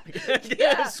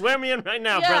 Yeah. Swear me in right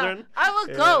now, yeah, brethren. I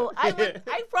would go.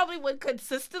 I probably would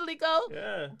consistently go.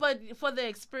 Yeah. But for the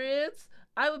experience,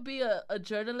 I would be a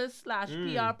journalist /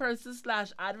 PR person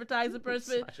 / advertiser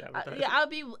person.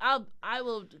 I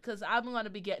will, because I'm going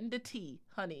to be getting the tea,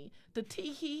 honey. The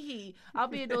tea, I'll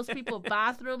be in those people's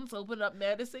bathrooms, open up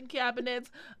medicine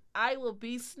cabinets. I will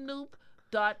be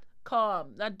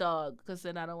Snoop.com, not dog, because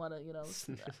then I don't want to,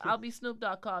 I'll be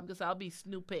Snoop.com because I'll be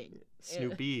snooping.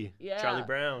 Snoopy. Yeah. Charlie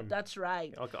Brown. That's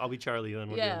right. I'll be Charlie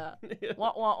then. Yeah.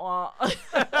 Wah, wah, wah.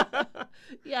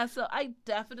 Yeah, so I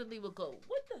definitely will go.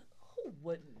 Who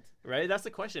wouldn't? Right? That's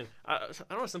the question. I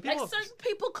don't know. Some people. Like certain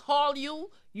people call you,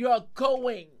 you're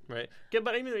going. Right. Yeah,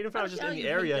 but even if I was just in the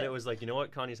area and it was like, you know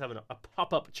what, Kanye's having a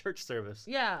pop-up church service.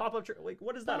 Yeah. Pop-up church. Like,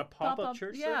 what is that? A pop-up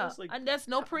church service? Like, and there's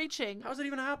no preaching. How's it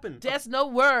even happen? There's no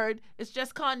word. It's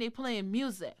just Kanye playing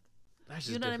music. That's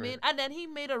just you know different. what I mean? And then he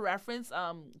made a reference.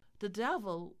 The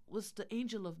devil was the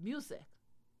angel of music.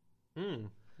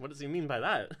 What does he mean by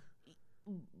that?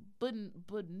 But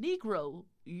Negro,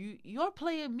 you're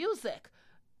playing music,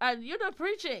 and you're not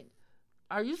preaching.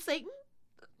 Are you Satan?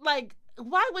 Like,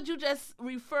 why would you just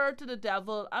refer to the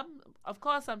devil? I'm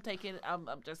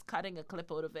just cutting a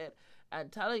clip out of it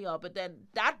and telling y'all. But then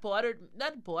that bothered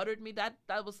me.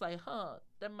 That was like,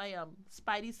 then my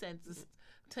spidey senses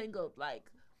tingled. Like,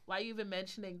 why are you even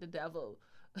mentioning the devil?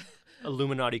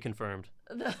 Illuminati confirmed.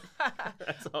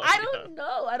 That's all I don't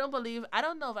know. I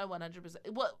don't know if I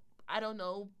 100%. Well, I don't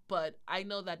know, but I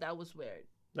know that was weird.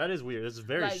 That is weird. It's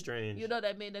very strange. You know what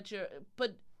I mean?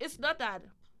 But it's not that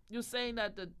you're saying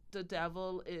that the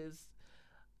devil is.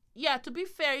 Yeah, to be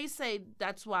fair, he say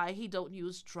that's why he don't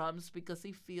use drums, because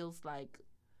he feels like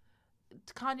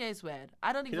Kanye is weird.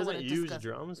 I don't even want to discuss. He doesn't use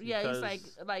drums. Yeah, he's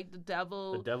like the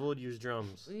devil. The devil would use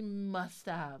drums. He must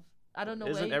have. I don't know.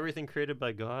 Isn't everything created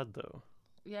by God though?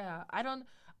 Yeah, I don't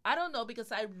know,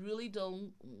 because I really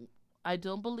don't. I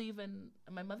don't believe in.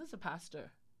 My mother's a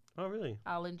pastor. Oh, really?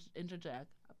 I'll interject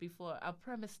before. I'll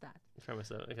premise that.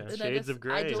 Okay. Shades of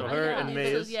Grey. So her and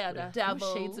Maze. The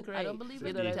devil. Shades of Grey. I don't believe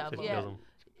in the devil. Yeah.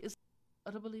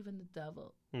 I don't believe in the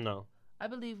devil. No. I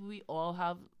believe we all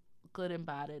have good and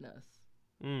bad in us.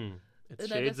 It's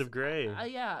Shades of Grey.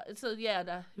 Yeah. So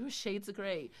yeah, it was Shades of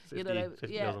Grey. 50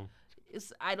 yeah. of them.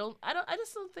 I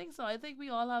just don't think so. I think we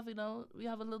all have, we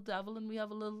have a little devil and we have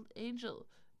a little angel,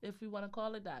 if we want to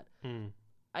call it that.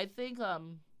 I think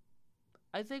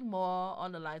more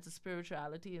on the lines of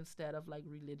spirituality instead of like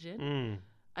religion.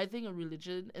 I think a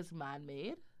religion is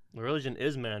man-made. Religion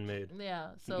is man-made. Yeah,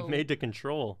 so made to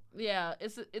control. Yeah,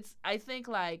 it's. I think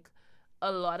like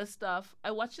a lot of stuff.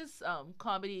 I watched this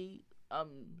comedy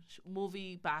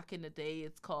movie back in the day.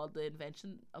 It's called The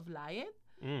Invention of Lying.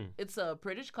 It's a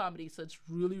British comedy, so it's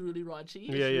really, really raunchy.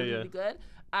 It's really good.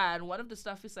 And one of the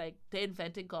stuff is like they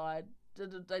invented God.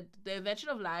 The invention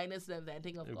of lying is the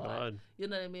inventing of God. You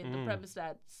know what I mean? The premise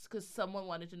that because someone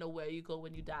wanted to know where you go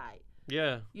when you die.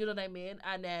 Yeah. You know what I mean?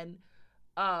 And then,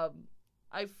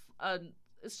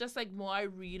 it's just like more I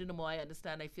read and the more I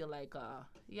understand, I feel like,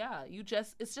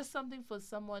 it's just something for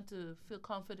someone to feel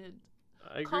confident.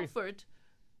 I agree. Comfort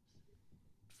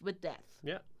with death.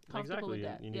 Yeah. Comfortable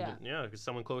Exactly. with that. Because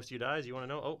someone close to you dies, you want to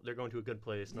know, they're going to a good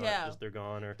place, not just they're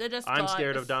gone, or they're just I'm gone.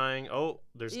 scared of dying.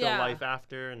 There's still life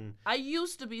after. And I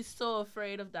used to be so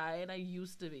afraid of dying. I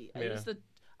used to be.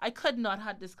 I could not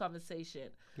have this conversation.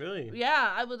 Really?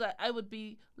 Yeah, I would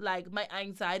be like, my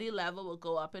anxiety level would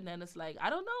go up, and then it's like, I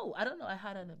don't know. I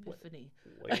had an epiphany.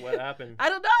 Wait, what happened? I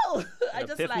don't know. I An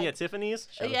just epiphany like, at Tiffany's?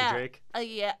 Shout out yeah, to Drake.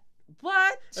 Yeah.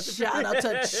 What? That's a- Shout out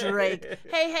to Drake.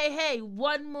 Hey,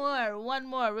 one more.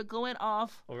 We're going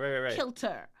off Oh, right.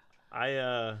 kilter. Do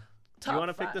you Top want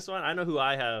to pick 5. this one? I know who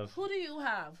I have. Who do you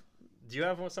have? Do you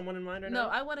have someone in mind right No, now?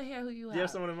 I want to hear who you have. Do you have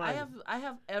someone in mind? I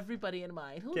have everybody in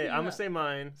mind. Who do Okay, you I'm gonna have? say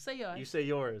mine. Say yours. You say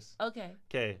yours. Okay.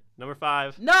 Okay, number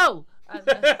 5. No.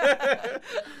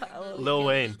 Lil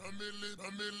Wayne.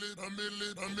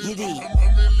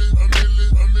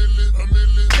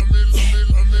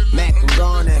 Mac, I'm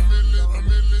going in.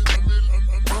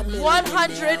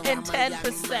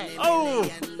 110%. Oh!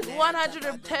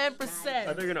 110%. I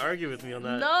thought you were gonna argue with me on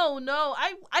that. No.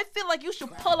 I feel like you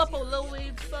should pull up a Lil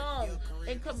Wayne song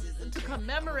and to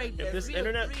commemorate If this Real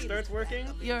internet Breeze. starts working,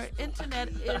 Your internet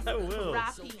is I will.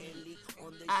 crappy.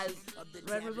 As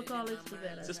Red River College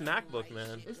presented. it's this MacBook,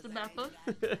 man. It's the MacBook.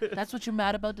 That's what you're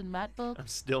mad about, the MacBook? I'm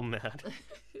still mad.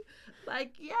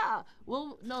 Like, yeah.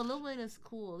 Well, no, Lil Wayne is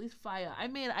cool. He's fire. I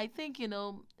mean, I think,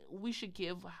 we should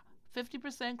give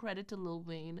 50% credit to Lil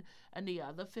Wayne and the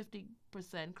other 50%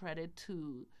 credit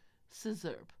to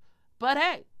Scissorp. But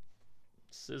hey,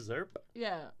 Scissorp?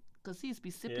 yeah, because he's be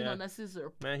sipping Yeah. on that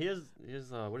Scissorp. Man, he has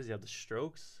what does he have? The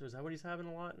strokes? Is that what he's having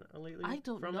a lot lately? I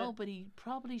don't from know, it? but he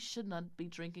probably should not be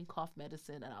drinking cough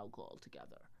medicine and alcohol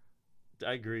together.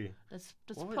 I agree. That's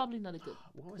What was- probably not a good,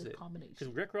 What was good it? Because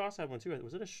combination. Rick Ross had one too.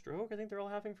 Was it a stroke? I think they're all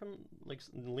having from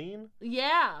lean.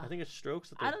 Yeah. I think it's strokes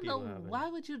that I don't know. people having. Why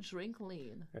would you drink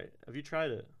lean? Right. Have you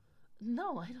tried it?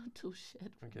 No, I don't do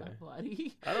shit with Okay. my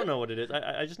body. I don't know what it is.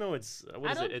 I just know it's what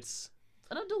I is it? don't- It's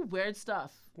I don't do weird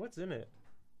stuff. what's in it?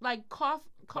 Like cough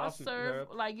Cough serve, syrup.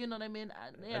 like, you know what I mean?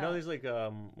 Yeah. I know there's like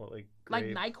like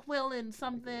grape, NyQuil and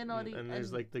something, or the and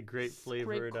there's like the grape grape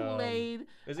flavored. Kool-Aid.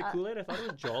 Is it uh, Kool-Aid? I thought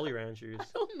it was Jolly Ranchers I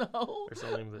don't know. or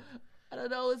something. But I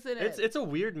don't know what's in it. it's a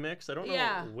weird mix. I don't know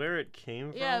Yeah. where it came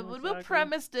from. Yeah, but we'll exactly.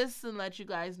 premise this and let you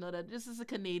guys know that this is a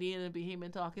Canadian and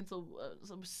Bohemian talking. So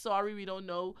I'm sorry we don't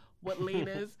know what lean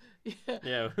is.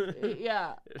 Yeah.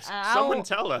 Yeah. I Someone don't-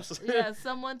 tell us. Yeah,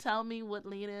 someone tell me what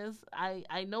lean is.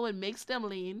 I know it makes them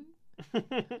lean.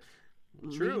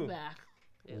 True. Lean back.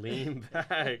 Lean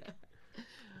back.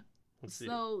 Let's see.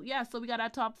 So yeah, so we got our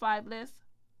top 5 list,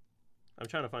 I'm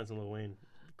trying to find some Lil Wayne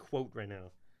quote right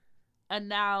now. and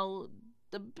now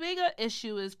the bigger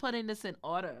issue is putting this in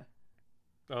order,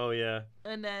 Oh yeah.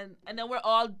 and then we're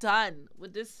all done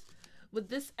with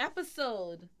this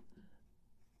episode,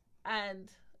 and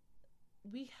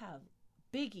we have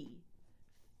Biggie,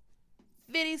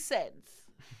 50 Cent.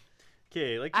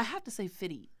 Okay, like I have to say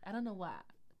 50. I don't know why.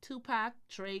 Tupac,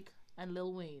 Drake, and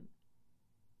Lil Wayne.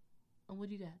 And what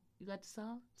do you got? You got the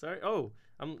song? sorry. Oh,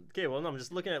 I'm okay. Well, no, I'm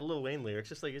just looking at Lil Wayne lyrics.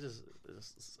 Just like it's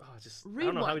just I Read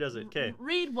don't know one. how he does it. Okay.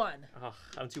 Read one. Oh,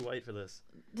 I'm too white for this.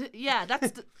 Yeah,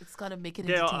 it's gonna make it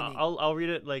Okay, entertaining. I'll read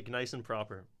it like nice and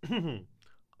proper.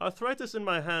 Arthritis in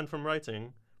my hand from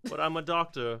writing, but I'm a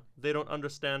doctor. They don't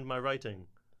understand my writing.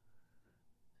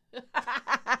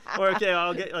 Or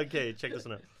okay. Check this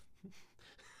one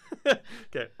out.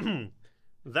 Okay,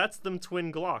 that's them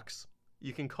twin Glocks.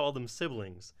 You can call them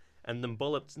siblings, and them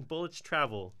bullets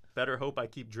travel. Better hope I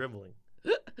keep dribbling.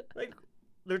 Like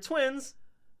they're twins,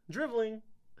 dribbling.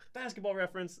 Basketball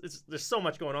reference. There's so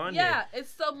much going on Yeah, here. it's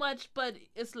so much, but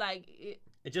it's like It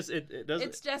doesn't.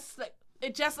 it's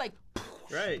just like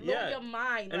Right, blow yeah. your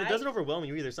mind, And right? it doesn't overwhelm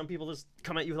you either. Some people just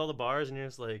come at you with all the bars, and you're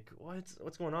just like, what's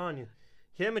going on?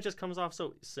 Him, it just comes off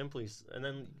so simply, and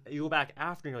then you go back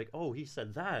after, and you're like, oh, he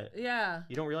said that. Yeah.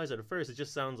 You don't realize it at first. It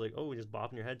just sounds like, oh, just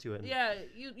bopping your head to it. Yeah,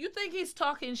 you think he's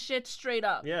talking shit straight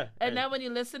up. Yeah. And then when you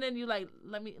listen and you like,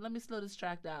 let me slow this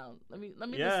track down. Let me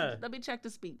Yeah. listen, let me check the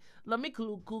speed. Let me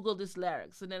Google this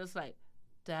lyrics, and then it's like,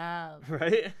 damn,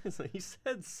 Right? It's like, he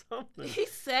said something. he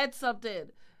said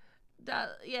something.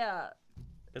 Yeah,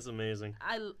 It's amazing.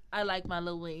 I like my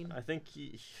Lil Wayne. I think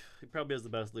he probably has the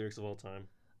best lyrics of all time.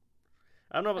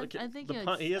 I don't know about I think the he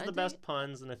pun. is. He has I the think- best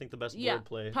puns, and I think the best Yeah,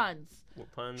 wordplay. puns.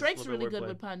 Puns. Drake's little bit really good wordplay.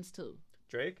 with puns too.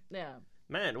 Drake. Yeah.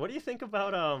 Man, what do you think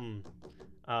about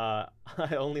I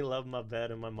only love my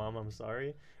bed and my mom, I'm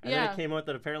sorry. And then Yeah. it came out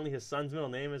that apparently his son's middle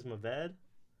name is Maved.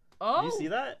 Oh. Did you see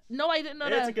that? No, I didn't know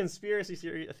It's a that. conspiracy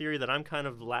theory that I'm kind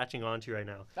of latching onto right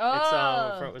now.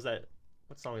 Oh. It's was that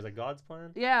what song is that? God's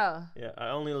Plan? Yeah. Yeah, I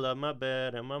only love my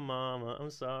bed and my mama, I'm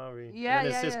sorry. Yeah,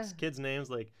 and then yeah, his kids' names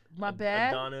like My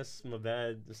bed. Adonis,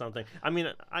 Maved, or something. I mean,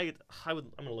 I'm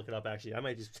gonna look it up actually. I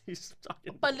might just be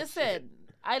talking. But bullshit. listen,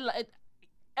 I like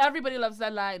everybody loves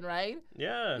that line, right?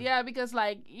 Yeah. Yeah, because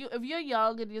like if you're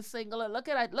young and you're single, and look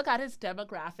at his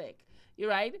demographic. You're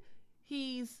right.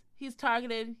 He's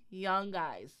targeting young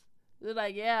guys. They're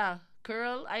like, yeah,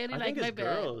 girl, I only I like think my it's bed.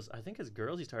 girls. I think it's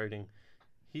girls he's targeting.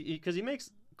 Because he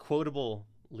makes quotable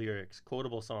lyrics,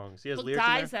 quotable songs. He has But lyrics in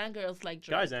guys there. and girls like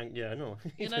Drake. Guys and yeah, I know.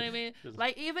 You know what I mean? Just-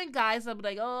 Like even guys, I'm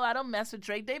like, oh, I don't mess with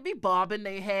Drake. They be bobbing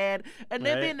their head and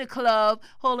they be Right. in the club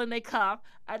holding their cup,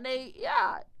 and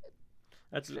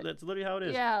That's literally how it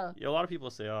is. Yeah. A lot of people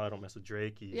say, "Oh, I don't mess with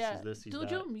Drake. He's this, he's Dude,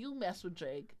 that." you mess with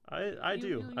Drake. I do.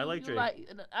 You- I like you Drake.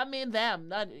 I mean them,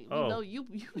 not Oh. know you.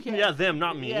 Yeah, them,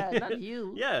 not me. Yeah, not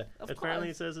you. Yeah. Of Apparently,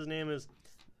 it course. says his name is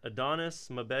Adonis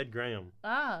Mabed Graham.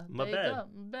 My My there you bed. go.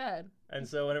 My bed. And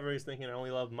so whenever he's thinking, I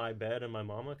only love my bed and my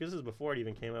mama, because this is before it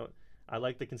even came out. I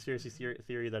like the conspiracy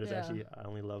theory that it's Yeah. actually I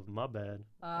only love my bed,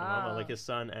 my mama, like his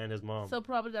son and his mom, So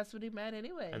probably that's what he meant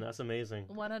anyway. and that's amazing.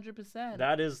 100%.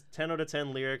 That is 10 out of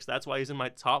 10 lyrics. That's why he's in my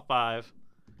top 5.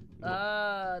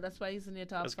 That's why he's in your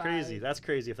top That's 5. crazy. That's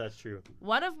crazy if that's true.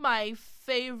 One of my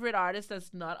favorite artists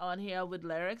that's not on here with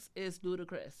lyrics is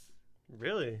Ludacris.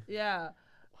 Really? Yeah.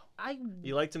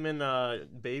 You liked him in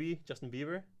Baby, Justin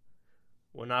Bieber?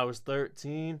 When I was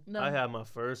 13, No. I had my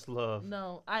first love.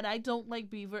 No, and I don't like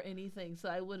Beaver anything, so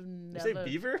I would have You never. say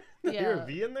Beaver? You hear Yeah. a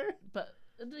V in there? But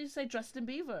did you say Justin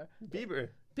Bieber? Bieber.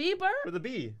 Bieber? With a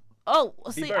B. Oh,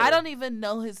 see, Bieber. I don't even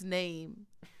know his name.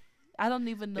 I don't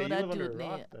even know Yeah, you that live under dude's a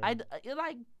rock, name. then. You're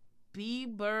like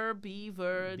Beaver.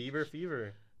 Beaver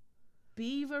Fever.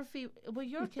 Beaver fever. Well,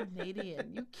 you're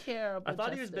Canadian. You care about I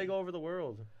thought he was Justin. big all over the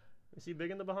world. Is he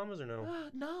big in the Bahamas or no?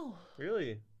 No,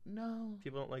 Really? no.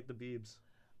 People don't like the Beebs.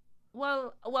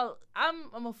 Well, I'm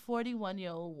a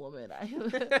 41-year-old woman.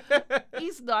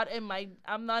 He's not in my.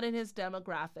 I'm not in his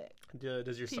demographic.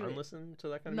 Does your son Period. listen to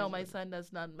that kind of No, music? my son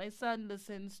does not. My son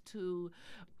listens to.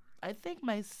 I think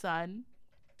my son.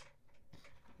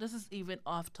 This is even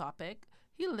off topic.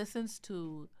 He listens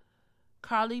to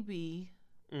Carly B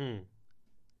Mm.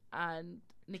 and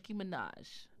Nicki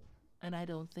Minaj, and I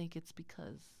don't think it's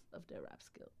because of their rap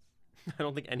skills. I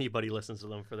don't think anybody listens to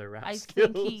them for their rap I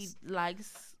skills. think he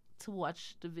likes to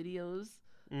watch the videos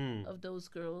Mm. of those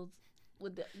girls.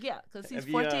 Because he's Have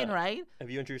you, 14, right? Have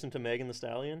you introduced him to Megan Thee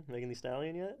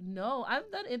Stallion yet? No, I'm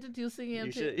not introducing him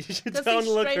You to. should 'cause tell him he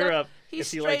to look straight her up- up He if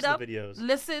he straight likes up the videos.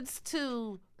 listens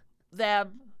to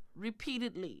them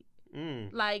repeatedly.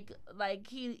 Mm. Like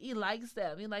he likes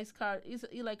them. He likes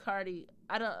he like Cardi.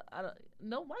 I don't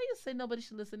know why you say nobody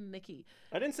should listen to Nicki.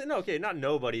 I didn't say no. Okay, not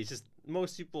nobody. It's just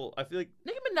most people. I feel like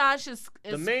Nicki Minaj is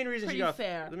the main reason pretty she got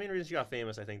fair. the main reason she got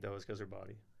famous, I think, though, is because her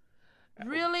body.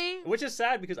 Really? Which is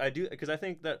sad because I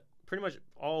think that pretty much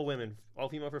all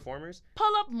female performers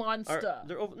Pull up are Monster.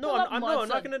 they're over. Pull No, up I'm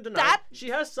Monster. not gonna deny. That She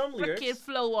has some lyrics. Freaking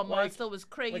flow on Like- Monster was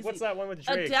crazy. Like what's that one with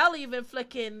Drake? Adele even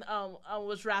flicking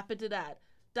was rapping to that.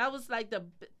 That was like that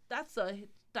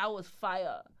was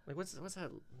fire. Like what's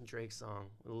that Drake song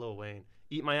with Lil Wayne?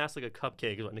 Eat my ass like a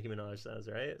cupcake is what Nicki Minaj says,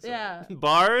 right? So, Yeah.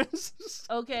 Bars.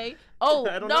 Okay. Oh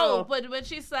I don't no, know. but when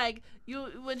she's like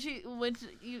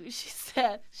she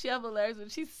said she have a lyrics when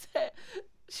she said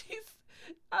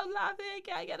I'm laughing, I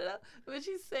can't get it up. When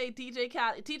she say TJ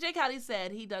Khaled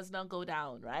said he does not go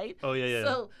down, right? Oh yeah, yeah.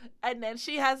 So and then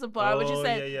she has a bar where she Oh,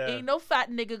 said, yeah, yeah. "Ain't no fat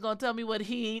nigga gonna tell me what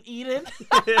he ain't eating."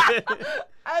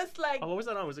 I was like, Oh, what was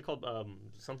that on? Was it called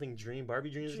something Dream? Barbie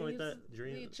Dreams or something like that?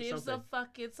 Dreams something. of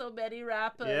fucking so many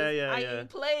rappers. Yeah, yeah, I yeah. ain't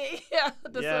playing. Yeah,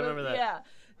 Yeah, I remember that. Yeah,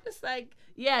 it's like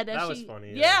then That she, was funny,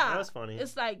 yeah. Yeah, That was funny.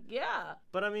 It's like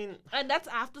But I mean, and that's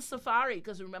after Safari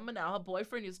because remember now her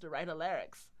boyfriend used to write her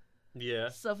lyrics. yeah.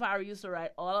 Safari used to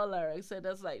write all her lyrics, and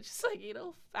that's like she's like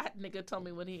fat nigga tell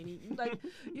me what he ain't eating. Like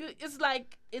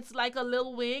it's like a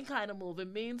Lil Wayne kind of move.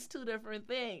 It means two different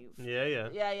things. Yeah,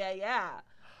 yeah.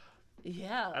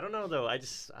 Yeah. I don't know though. I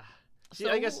just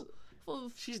So I guess for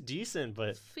she's decent,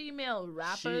 but female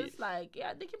rappers,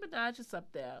 Nicki Minaj is up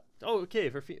there. okay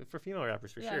for female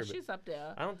rappers for Yeah, sure. But she's up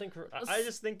there. I don't think I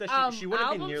just think that she wouldn't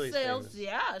be album nearly as sales, famous.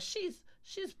 yeah,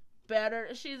 she's better.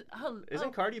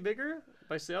 Isn't Cardi bigger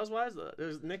by sales wise?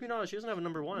 There's Nicki Minaj. She doesn't have a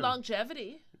number one.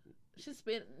 longevity? Nicki's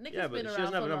yeah, but been around she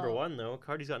doesn't have for a number long. one though.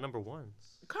 Cardi's got number ones.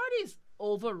 Cardi's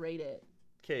overrated.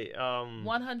 Okay.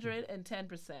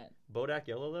 110%. Bodak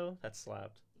Yellow though, that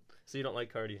slapped. So you don't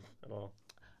like Cardi at all?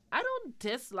 I don't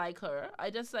dislike her. I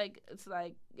just it's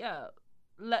like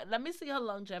Let me see her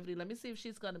longevity. Let me see if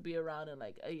she's gonna be around in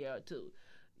like a year or two.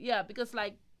 Yeah, because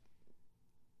like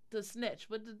the snitch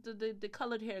with the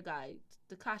colored hair guy,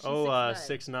 Tekashi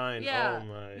 6ix9ine. Yeah, Oh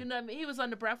my. you know what I mean. He was on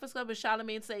the Breakfast Club with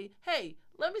Charlamagne say, "Hey,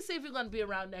 let me see if you're gonna be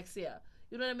around next year."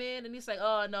 You know what I mean? And he's like,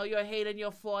 oh, no, you're hated.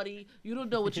 You're 40. You don't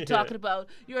know what you're talking about.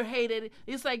 You're hated.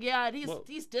 He's like, yeah, and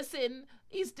he's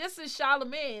dissing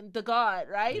Charlemagne, the God,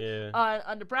 right? Yeah.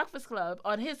 On the Breakfast Club,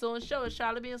 on his own show. And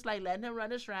Charlemagne's like letting him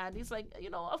run his rant. He's like, you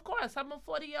know, of course, I'm a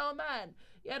 40-year-old man.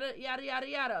 Yada, yada, yada,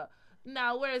 yada.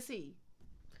 Now, where is he?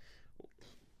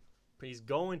 He's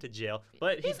going to jail,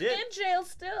 but He's in jail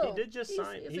still. He did just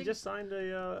sign. He just signed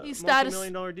a he started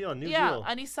multi-million-dollar deal, a new yeah, deal.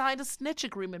 and he signed a snitch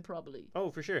agreement probably.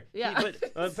 Oh, for sure. Yeah.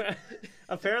 But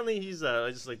apparently he's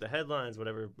just like the headlines,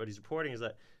 whatever. But he's reporting is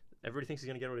that everybody thinks he's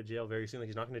gonna get out of jail very soon. Like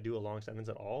he's not gonna do a long sentence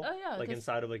at all. Oh yeah. Like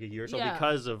inside of like a year or so yeah.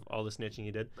 because of all the snitching he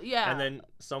did. Yeah. And then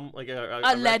some like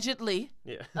allegedly.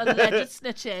 Yeah. Alleged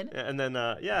snitching. And then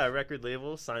a record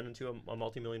label signed him to a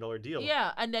multi-million-dollar deal.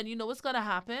 Yeah, and then you know what's gonna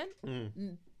happen?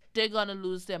 They're gonna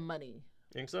lose their money.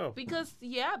 Think so? Because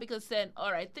then,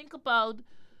 all right, think about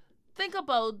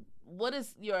what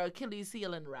is your Achilles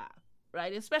heel in rap,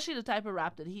 right? Especially the type of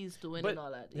rap that he's doing and all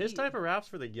that. His type of rap's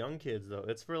for the young kids though.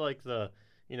 It's for like the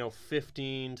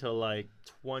 15 to like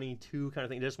 22 kind of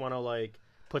thing. They just want to like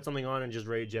put something on and just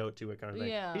rage out to it kind of thing.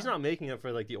 Yeah. He's not making it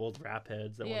for like the old rap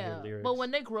heads that want to hear lyrics. But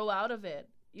when they grow out of it,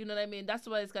 you know what I mean? That's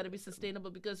why it's got to be sustainable,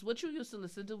 because what you used to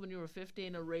listen to when you were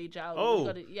 15 and rage out.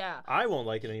 Oh, I won't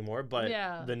like it anymore, but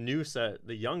Yeah. the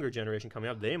younger generation coming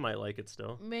up, they might like it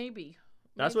still. Maybe.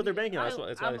 That's what they're banking on. That's why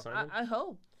they signed him. I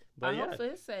hope. But I hope for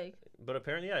his sake. But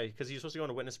apparently, yeah, because he's supposed to go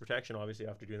into witness protection, obviously,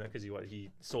 after doing that, because he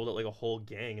sold it like a whole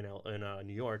gang in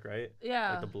New York, right?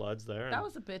 Yeah. Like the Bloods there. That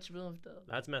was a bitch move, though.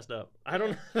 That's messed up. I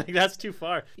don't like that's too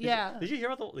far. Yeah. Did you hear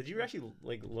about did you actually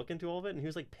like look into all of it? And he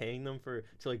was like paying them to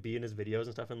like be in his videos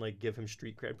and stuff and like give him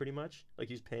street cred pretty much. Like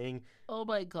he's paying. Oh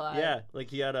my God. Yeah, like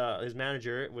he had his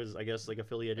manager was I guess like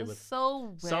affiliated It's with so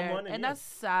weird. someone, and that's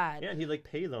sad. Yeah, and he'd like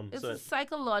pay them. It's so a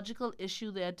psychological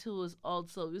issue there too. Is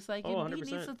also it's like he 100%.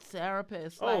 needs a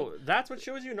therapist. Oh, like, that's what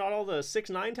shows you, not all the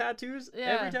 6'9" tattoos.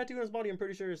 Yeah. Every tattoo on his body, I'm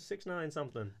pretty sure, is 6'9"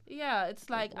 something. yeah, it's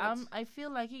like what? I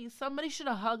feel like somebody should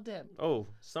have hugged him. Oh,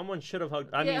 someone should have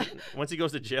hugged. I Yeah. mean, once he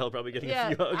goes to jail, probably getting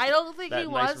Yeah, a few hugs. I don't think that he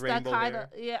nice wants that rainbow kind hair.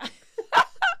 of yeah.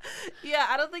 Yeah,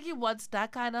 I don't think he wants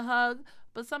that kind of hug.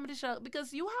 But somebody should,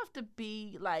 because you have to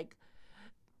be like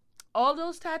all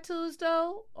those tattoos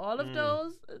though, all of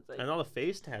those. It's like, And all the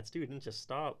face tats, too, didn't just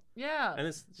stop. yeah, And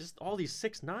it's just all these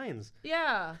 6'9s.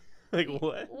 yeah. Like,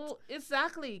 what? Well,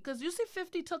 exactly, because you see,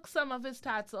 50 took some of his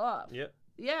tats off. Yeah,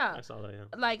 Yeah. I saw that, yeah.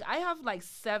 Like I have like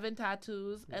 7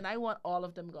 tattoos, and I want all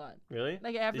of them gone. Really?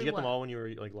 Like Did everyone. you get them all when you were,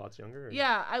 like, lots younger? Or?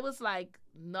 Yeah, I was like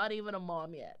not even a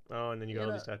mom yet. Oh, and then you got You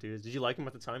all know- these tattoos. Did you like them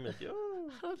at the time? You're like, yo.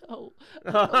 I don't know.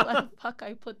 I don't know why the fuck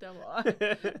I put them on.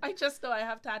 I just know I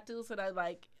have tattoos, and I'm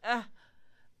like,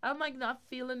 I'm like not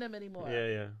feeling them anymore.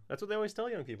 Yeah. That's what they always tell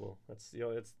young people. That's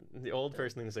it's the old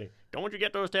person thing to say. Don't you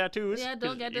get those tattoos? Yeah,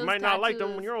 don't 'cause get you those might not like them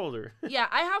tattoos. when you're older. Yeah,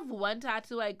 I have one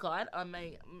tattoo I got on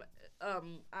my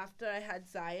after I had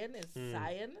Zion. It's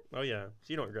Zion. Oh yeah, so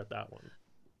you don't regret that one.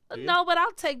 Do you? No, but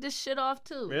I'll take this shit off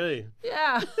too. Really?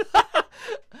 Yeah.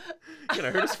 You're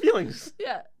gonna hurt his feelings.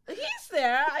 Yeah, he's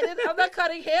there. I'm not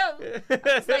cutting him.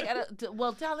 It's like,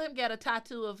 well, tell him get a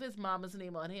tattoo of his mama's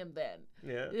name on him then.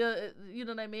 Yeah. You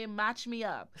know what I mean? Match me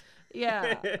up.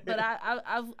 Yeah, but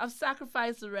I've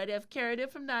sacrificed already. I've carried it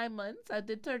for 9 months. I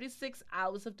did 36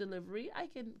 hours of delivery. I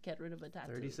can get rid of a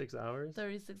tattoo. 36 hours.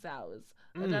 36 hours.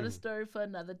 Another story for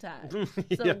another time.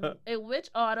 So, Yeah. in which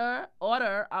order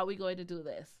are we going to do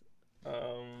this?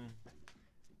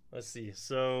 Let's see.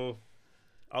 So,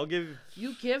 I'll give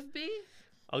You give me?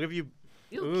 you.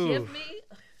 You Ooh. give me?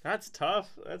 That's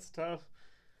tough.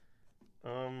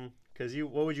 Cause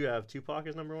what would you have? Tupac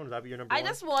is number one. Would that be your number I one?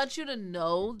 just want you to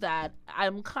know that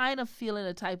I'm kind of feeling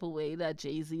a type of way that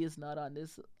Jay-Z is not on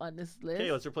this list.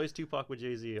 Okay, let's replace Tupac with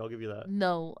Jay-Z. I'll give you that.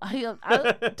 No,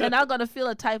 then I'm gonna feel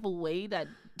a type of way that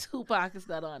Tupac is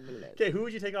not on the list. Okay, who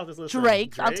would you take off this list? then?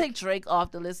 Drake, I'll take Drake off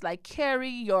the list. Like, carry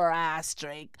your ass,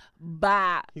 Drake.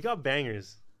 Bye. He got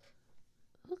bangers.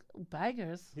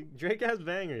 Bangers. Drake has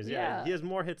bangers. Yeah. Yeah. He has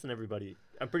more hits than everybody.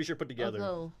 I'm pretty sure put together.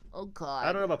 Oh God.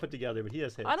 I don't know about put together, but he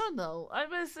has hits. I don't know. I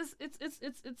mean,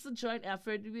 it's a joint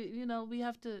effort. We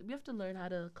have to learn how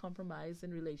to compromise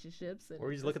in relationships. And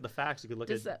Or you just look at the facts. You could look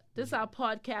this at. this our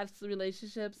podcast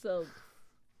relationship. So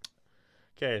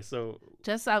Okay, so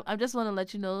I just want to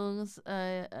let you know.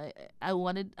 I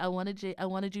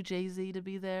wanted you Jay-Z to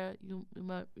be there. You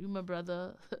my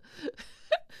brother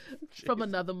from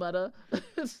another mother.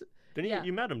 didn't Yeah.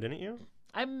 you met him, didn't you?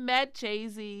 I met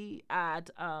Jay-Z at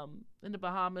in the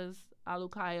Bahamas,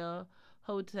 Alukaya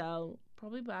Hotel,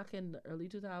 probably back in the early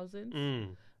 2000s.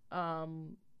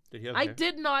 Did he have I hair?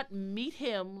 did not meet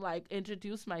him, like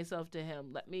introduce myself to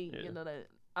him. Let me, Yeah. that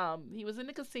He was in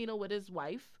the casino with his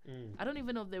wife. Mm. I don't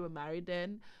even know if they were married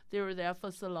then. They were there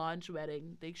for Solange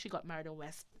wedding. She got married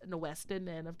in the western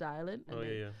end of the island. And Oh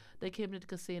yeah, yeah. they came to the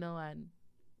casino and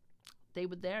they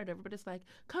were there and everybody's like,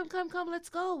 come, let's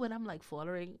go. And I'm like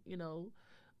following,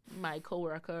 my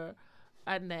coworker.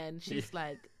 And then she's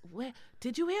like, "Where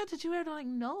did you hear? And I'm like,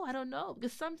 no, I don't know.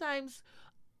 Because sometimes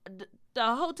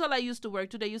the hotel I used to work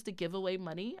to, they used to give away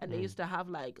money and they used to have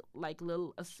like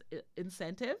little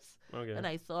incentives. Okay. And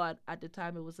I thought at the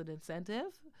time it was an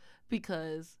incentive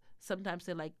because sometimes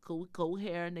they like go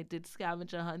here and they did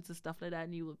scavenger hunts and stuff like that,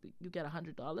 and you get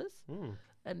 $100. Mm.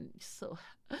 And so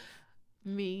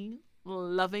me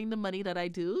loving the money that I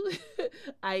do,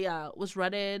 I was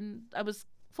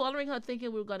following her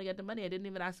thinking we were going to get the money. I didn't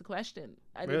even ask the question.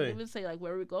 I didn't Really? even say like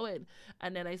where are we going.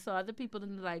 And then I saw other people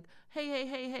and they're like,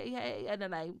 hey. And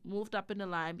then I moved up in the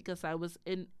line because I was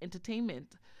in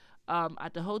entertainment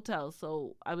at the hotel.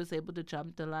 So I was able to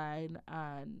jump the line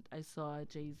and I saw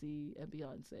Jay-Z and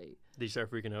Beyonce. Did you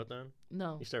start freaking out then?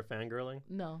 No, You start fangirling?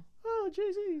 no, Oh,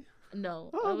 Jay-Z. no.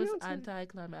 Oh, I was Beyonce.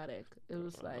 anticlimactic. It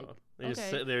was like,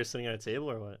 They were sitting at a table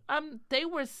or what? they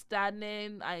were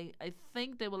standing. I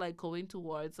think they were like going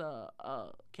towards a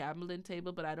gambling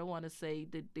table, but I don't want to say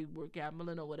that they were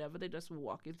gambling or whatever. They just were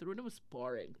walking through, and it was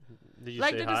boring. Did you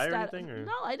Like say they hi just or anything? Or?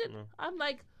 No, I didn't. No. I'm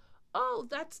like, oh,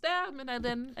 that's them, and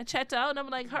then I checked out, and I'm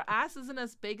like, her ass isn't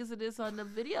as big as it is on the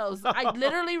videos. I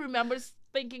literally remember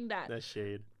thinking that. That's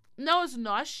shade. No, it's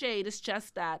not shade. It's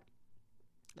just that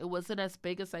it wasn't as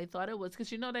big as I thought it was, because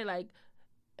they like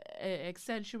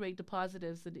accentuate the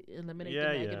positives and eliminate Yeah,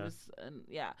 the yeah. negatives, and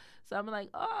yeah. So I'm like,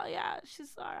 oh yeah,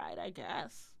 she's all right, I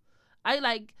guess. I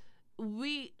like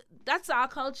that's our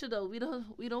culture though. We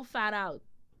don't fan out.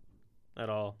 At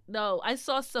all. No, I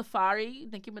saw Safari,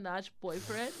 Nicki Minaj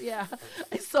boyfriend. Yeah,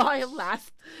 I saw him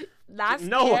last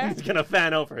No year. one's gonna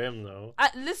fan out for him though.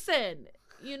 Listen,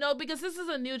 because this is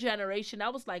a new generation.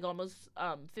 That was like almost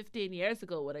 15 years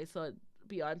ago when I saw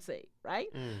Beyonce, right?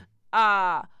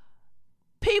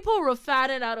 People were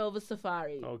fanning out over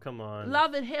Safari. Oh come on.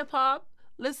 Love and hip hop.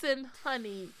 Listen,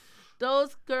 honey,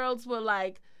 those girls were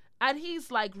like, and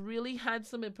he's like really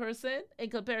handsome in person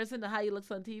in comparison to how he looks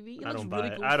on TV. He I looks don't really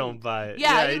buy it. goofy. I don't buy it.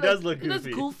 Yeah, he does look He looks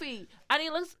goofy. goofy,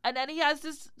 and then he has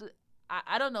this.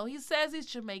 I don't know. He says he's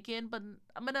Jamaican, but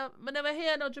I never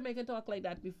hear no Jamaican talk like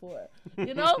that before.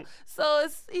 So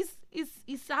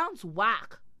he sounds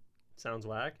whack. Sounds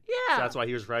whack. Yeah. So that's why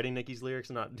he was writing Nicki's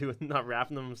lyrics and not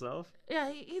rapping them himself.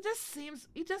 Yeah, he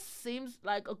just seems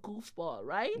like a goofball,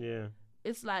 right? Yeah.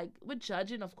 It's like we're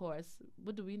judging, of course.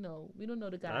 What do we know? We don't know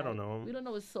the guy. I don't know him. We don't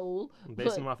know his soul. I'm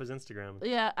basing but- him off his Instagram.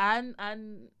 Yeah,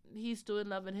 and he's doing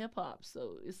Love and Hip Hop,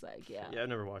 so it's like Yeah, I've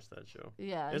never watched that show.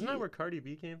 yeah. Isn't that where Cardi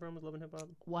B came from with Love and Hip Hop?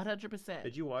 100%?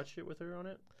 Did you watch it with her on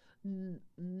it?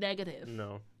 Negative.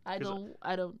 No. I 'Cause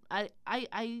don't.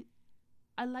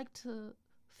 I like to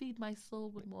feed my soul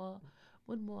with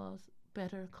more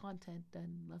better content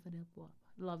than Love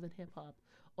and Hip Hop,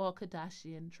 or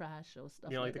Kardashian trash or stuff.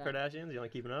 You don't like the that. Kardashians? You don't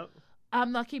like Keeping Up?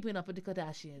 I'm not keeping up with the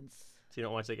Kardashians. So you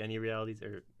don't watch like any realities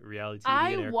or reality TV? I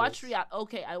in air watch quotes?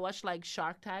 Okay, I watch like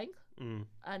Shark Tank, Mm,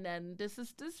 and then this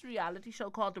reality show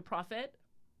called The Prophet.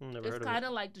 never It's heard of kind it.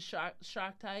 of like the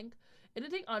Shark Tank.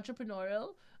 Anything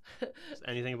entrepreneurial.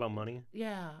 Anything about money?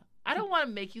 Yeah. I don't want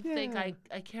to make you think I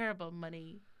care about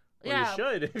money. Well, yeah. you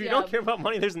should. If you yeah. don't care about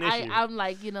money, there's an issue. I'm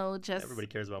like, just Everybody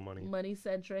cares about money. money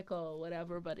centric or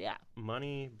whatever, but yeah.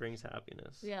 Money brings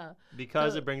happiness. Yeah.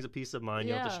 Because So- it brings a peace of mind.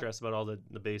 You don't have to Yeah. stress about all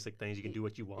the basic things. You can do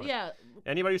what you want. Yeah.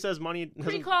 Anybody who says money doesn't...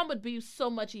 Pre-com would be so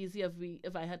much easier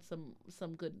if I had some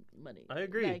good money. I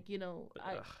agree. Like,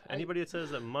 Anybody that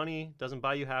says that money doesn't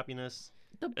buy you happiness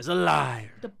The- is a liar.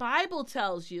 the Bible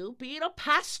tells you, being a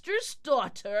pastor's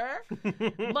daughter,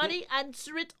 money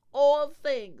answereth all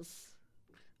things.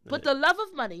 But the love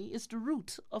of money is the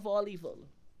root of all evil.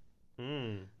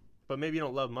 But maybe you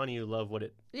don't love money. You love what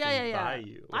it Yeah, can yeah, yeah. buy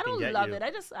you. I don't love it.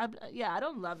 I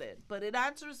don't love it. But it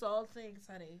answers all things,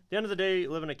 honey. At the end of the day,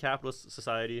 live in a capitalist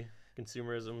society,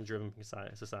 consumerism-driven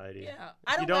society. Yeah. If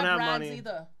I don't you don't wear have brands money,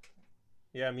 either.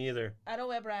 Yeah, me either. I don't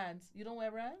wear brands. You don't wear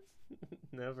brands?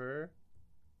 Never.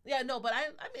 Yeah, no, but I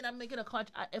mean, I'm making a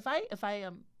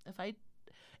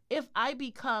if I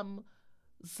become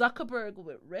Zuckerberg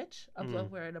with rich, I'm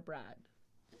not wearing a brand.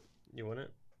 You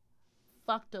wouldn't?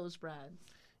 Fuck those brands.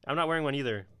 I'm not wearing one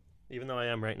either, even though I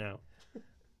am right now.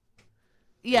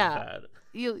 Yeah, Bad.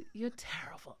 you're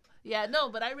terrible. Yeah, no,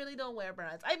 but I really don't wear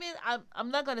brands. I mean, I'm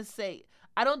not gonna say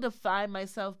I don't define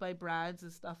myself by brands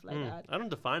and stuff like that. I don't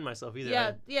define myself either.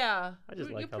 Yeah. I just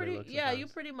like you're how they pretty. look Yeah, you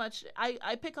sometimes. pretty much.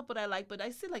 I pick up what I like, but I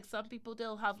see like some people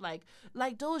they'll have like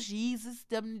those Yeezys,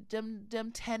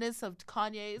 them tennis of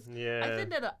Kanye's. Yeah. I think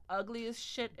they're the ugliest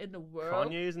shit in the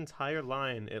world. Kanye's entire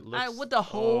line, it looks with the Oh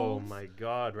holes. my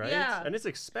god, right? Yeah. And it's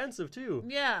expensive too.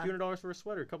 Yeah. $200 for a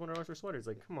sweater, a couple $100 for a sweater. It's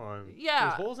like, come on. Yeah.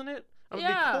 There's holes in it? I'm gonna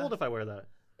Yeah. be cold if I wear that.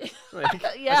 Like,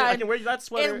 Yeah, I can wear that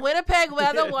sweater. In Winnipeg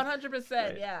weather, Yeah. 100%.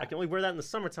 Right. Yeah. I can only wear that in the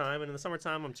summertime, and in the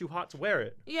summertime I'm too hot to wear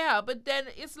it. Yeah, but then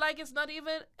it's like it's not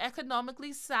even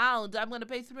economically sound. I'm gonna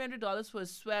pay $300 for a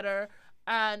sweater,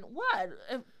 and what?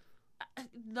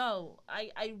 No,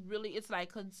 I really, it's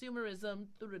like consumerism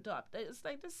through the top. It's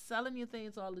like they're selling you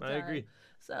things all the time. I agree.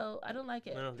 So I don't like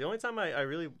it. No, the only time I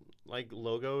really like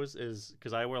logos is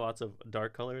because I wear lots of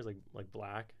dark colors, like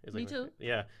black. Is Me like too.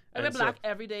 Yeah. I wear And so- black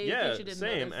every day. in Yeah, case you didn't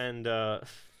same. notice.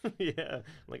 And yeah,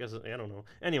 like I don't know.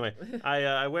 Anyway,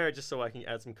 I wear it just so I can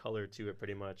add some color to it,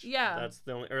 pretty much. Yeah. That's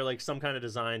the only, or like some kind of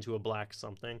design to a black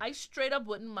something. I straight up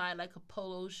wouldn't mind like a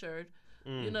polo shirt.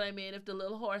 You know what I mean? If the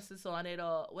little horse is on it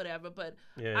or whatever. But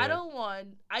Yeah, I yeah. don't want.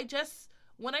 I just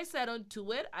when I say I don't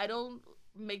do it, I don't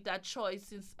make that choice.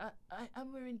 Since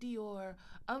I'm wearing Dior,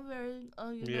 I'm wearing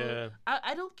you know, Yeah.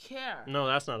 I don't care. No,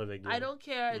 that's not a big deal. I don't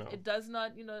care. No. It does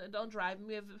not, it don't drive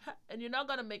me. And you're not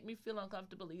gonna make me feel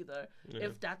uncomfortable either Yeah.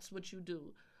 if that's what you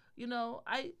do.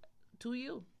 I do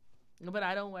you, but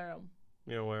I don't wear them.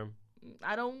 You don't wear them.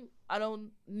 I don't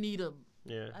need them.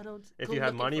 Yeah. I don't. If go you had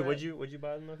looking money, for would it. you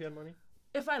buy them if you had money?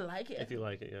 If I like it. If you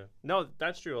like it, yeah. No,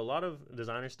 that's true. A lot of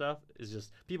designer stuff is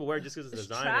just people wear it just because it's It's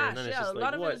designer, trash. and then it's Yeah, just a like,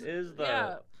 lot of what it is the?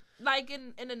 Yeah. Like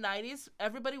in the 90s,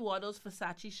 everybody wore those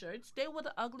Versace shirts. They were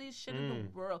the ugliest shit in the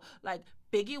world. Like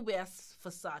Biggie wears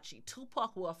Versace,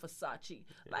 Tupac wore Versace.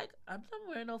 Like I'm not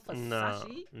wearing no Versace. No,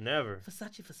 never.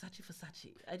 Versace.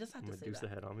 I just had to say Medusa that.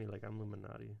 head on me like I'm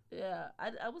Illuminati. Yeah,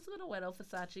 I was gonna wear no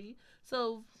Versace.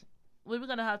 So we were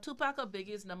gonna have Tupac or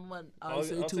Biggie's number one. I'll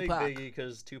say I'll take Tupac. Biggie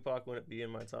because Tupac wouldn't be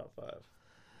in my top 5.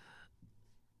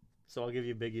 So I'll give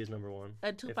you Biggie as number 1.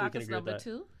 And if we Tupac can is agree with number that.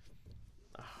 2.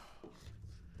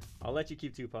 I'll let you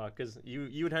keep Tupac because you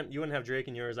wouldn't have Drake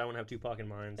in yours. I wouldn't have Tupac in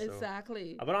mine. So.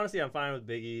 Exactly. But honestly, I'm fine with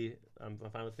Biggie. I'm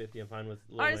fine with 50. I'm fine with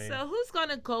Lil All right, Wayne. so who's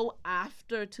gonna go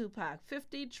after Tupac?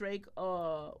 50, Drake,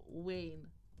 or Wayne?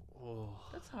 Oh,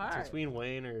 That's it's hard. between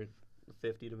Wayne or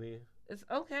 50 to me. It's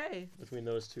okay. Between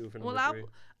those two for Well, number 3.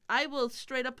 I will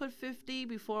straight up put 50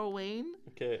 before Wayne.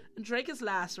 Okay, Drake is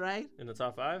last, right? in the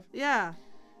top 5. Yeah.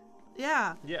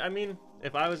 Yeah. Yeah, I mean,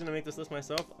 if I was gonna make this list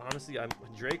myself, honestly,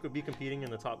 Drake would be competing in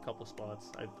the top couple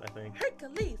spots. I think.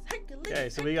 Hercules. Okay,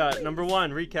 so we got number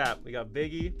 1 recap. We got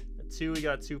Biggie. 2 we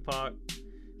got Tupac.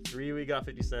 3 we got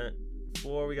 50 Cent.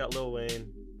 4 we got Lil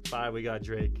Wayne. 5 we got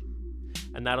Drake.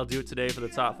 And that'll do it today for the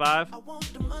top 5.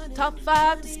 Top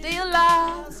 5 to stay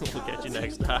alive. We'll catch you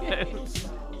next time.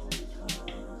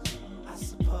 I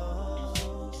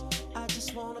suppose I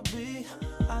just wanna be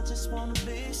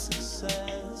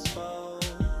successful.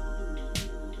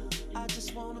 I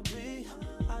just wanna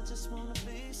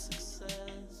be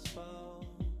successful.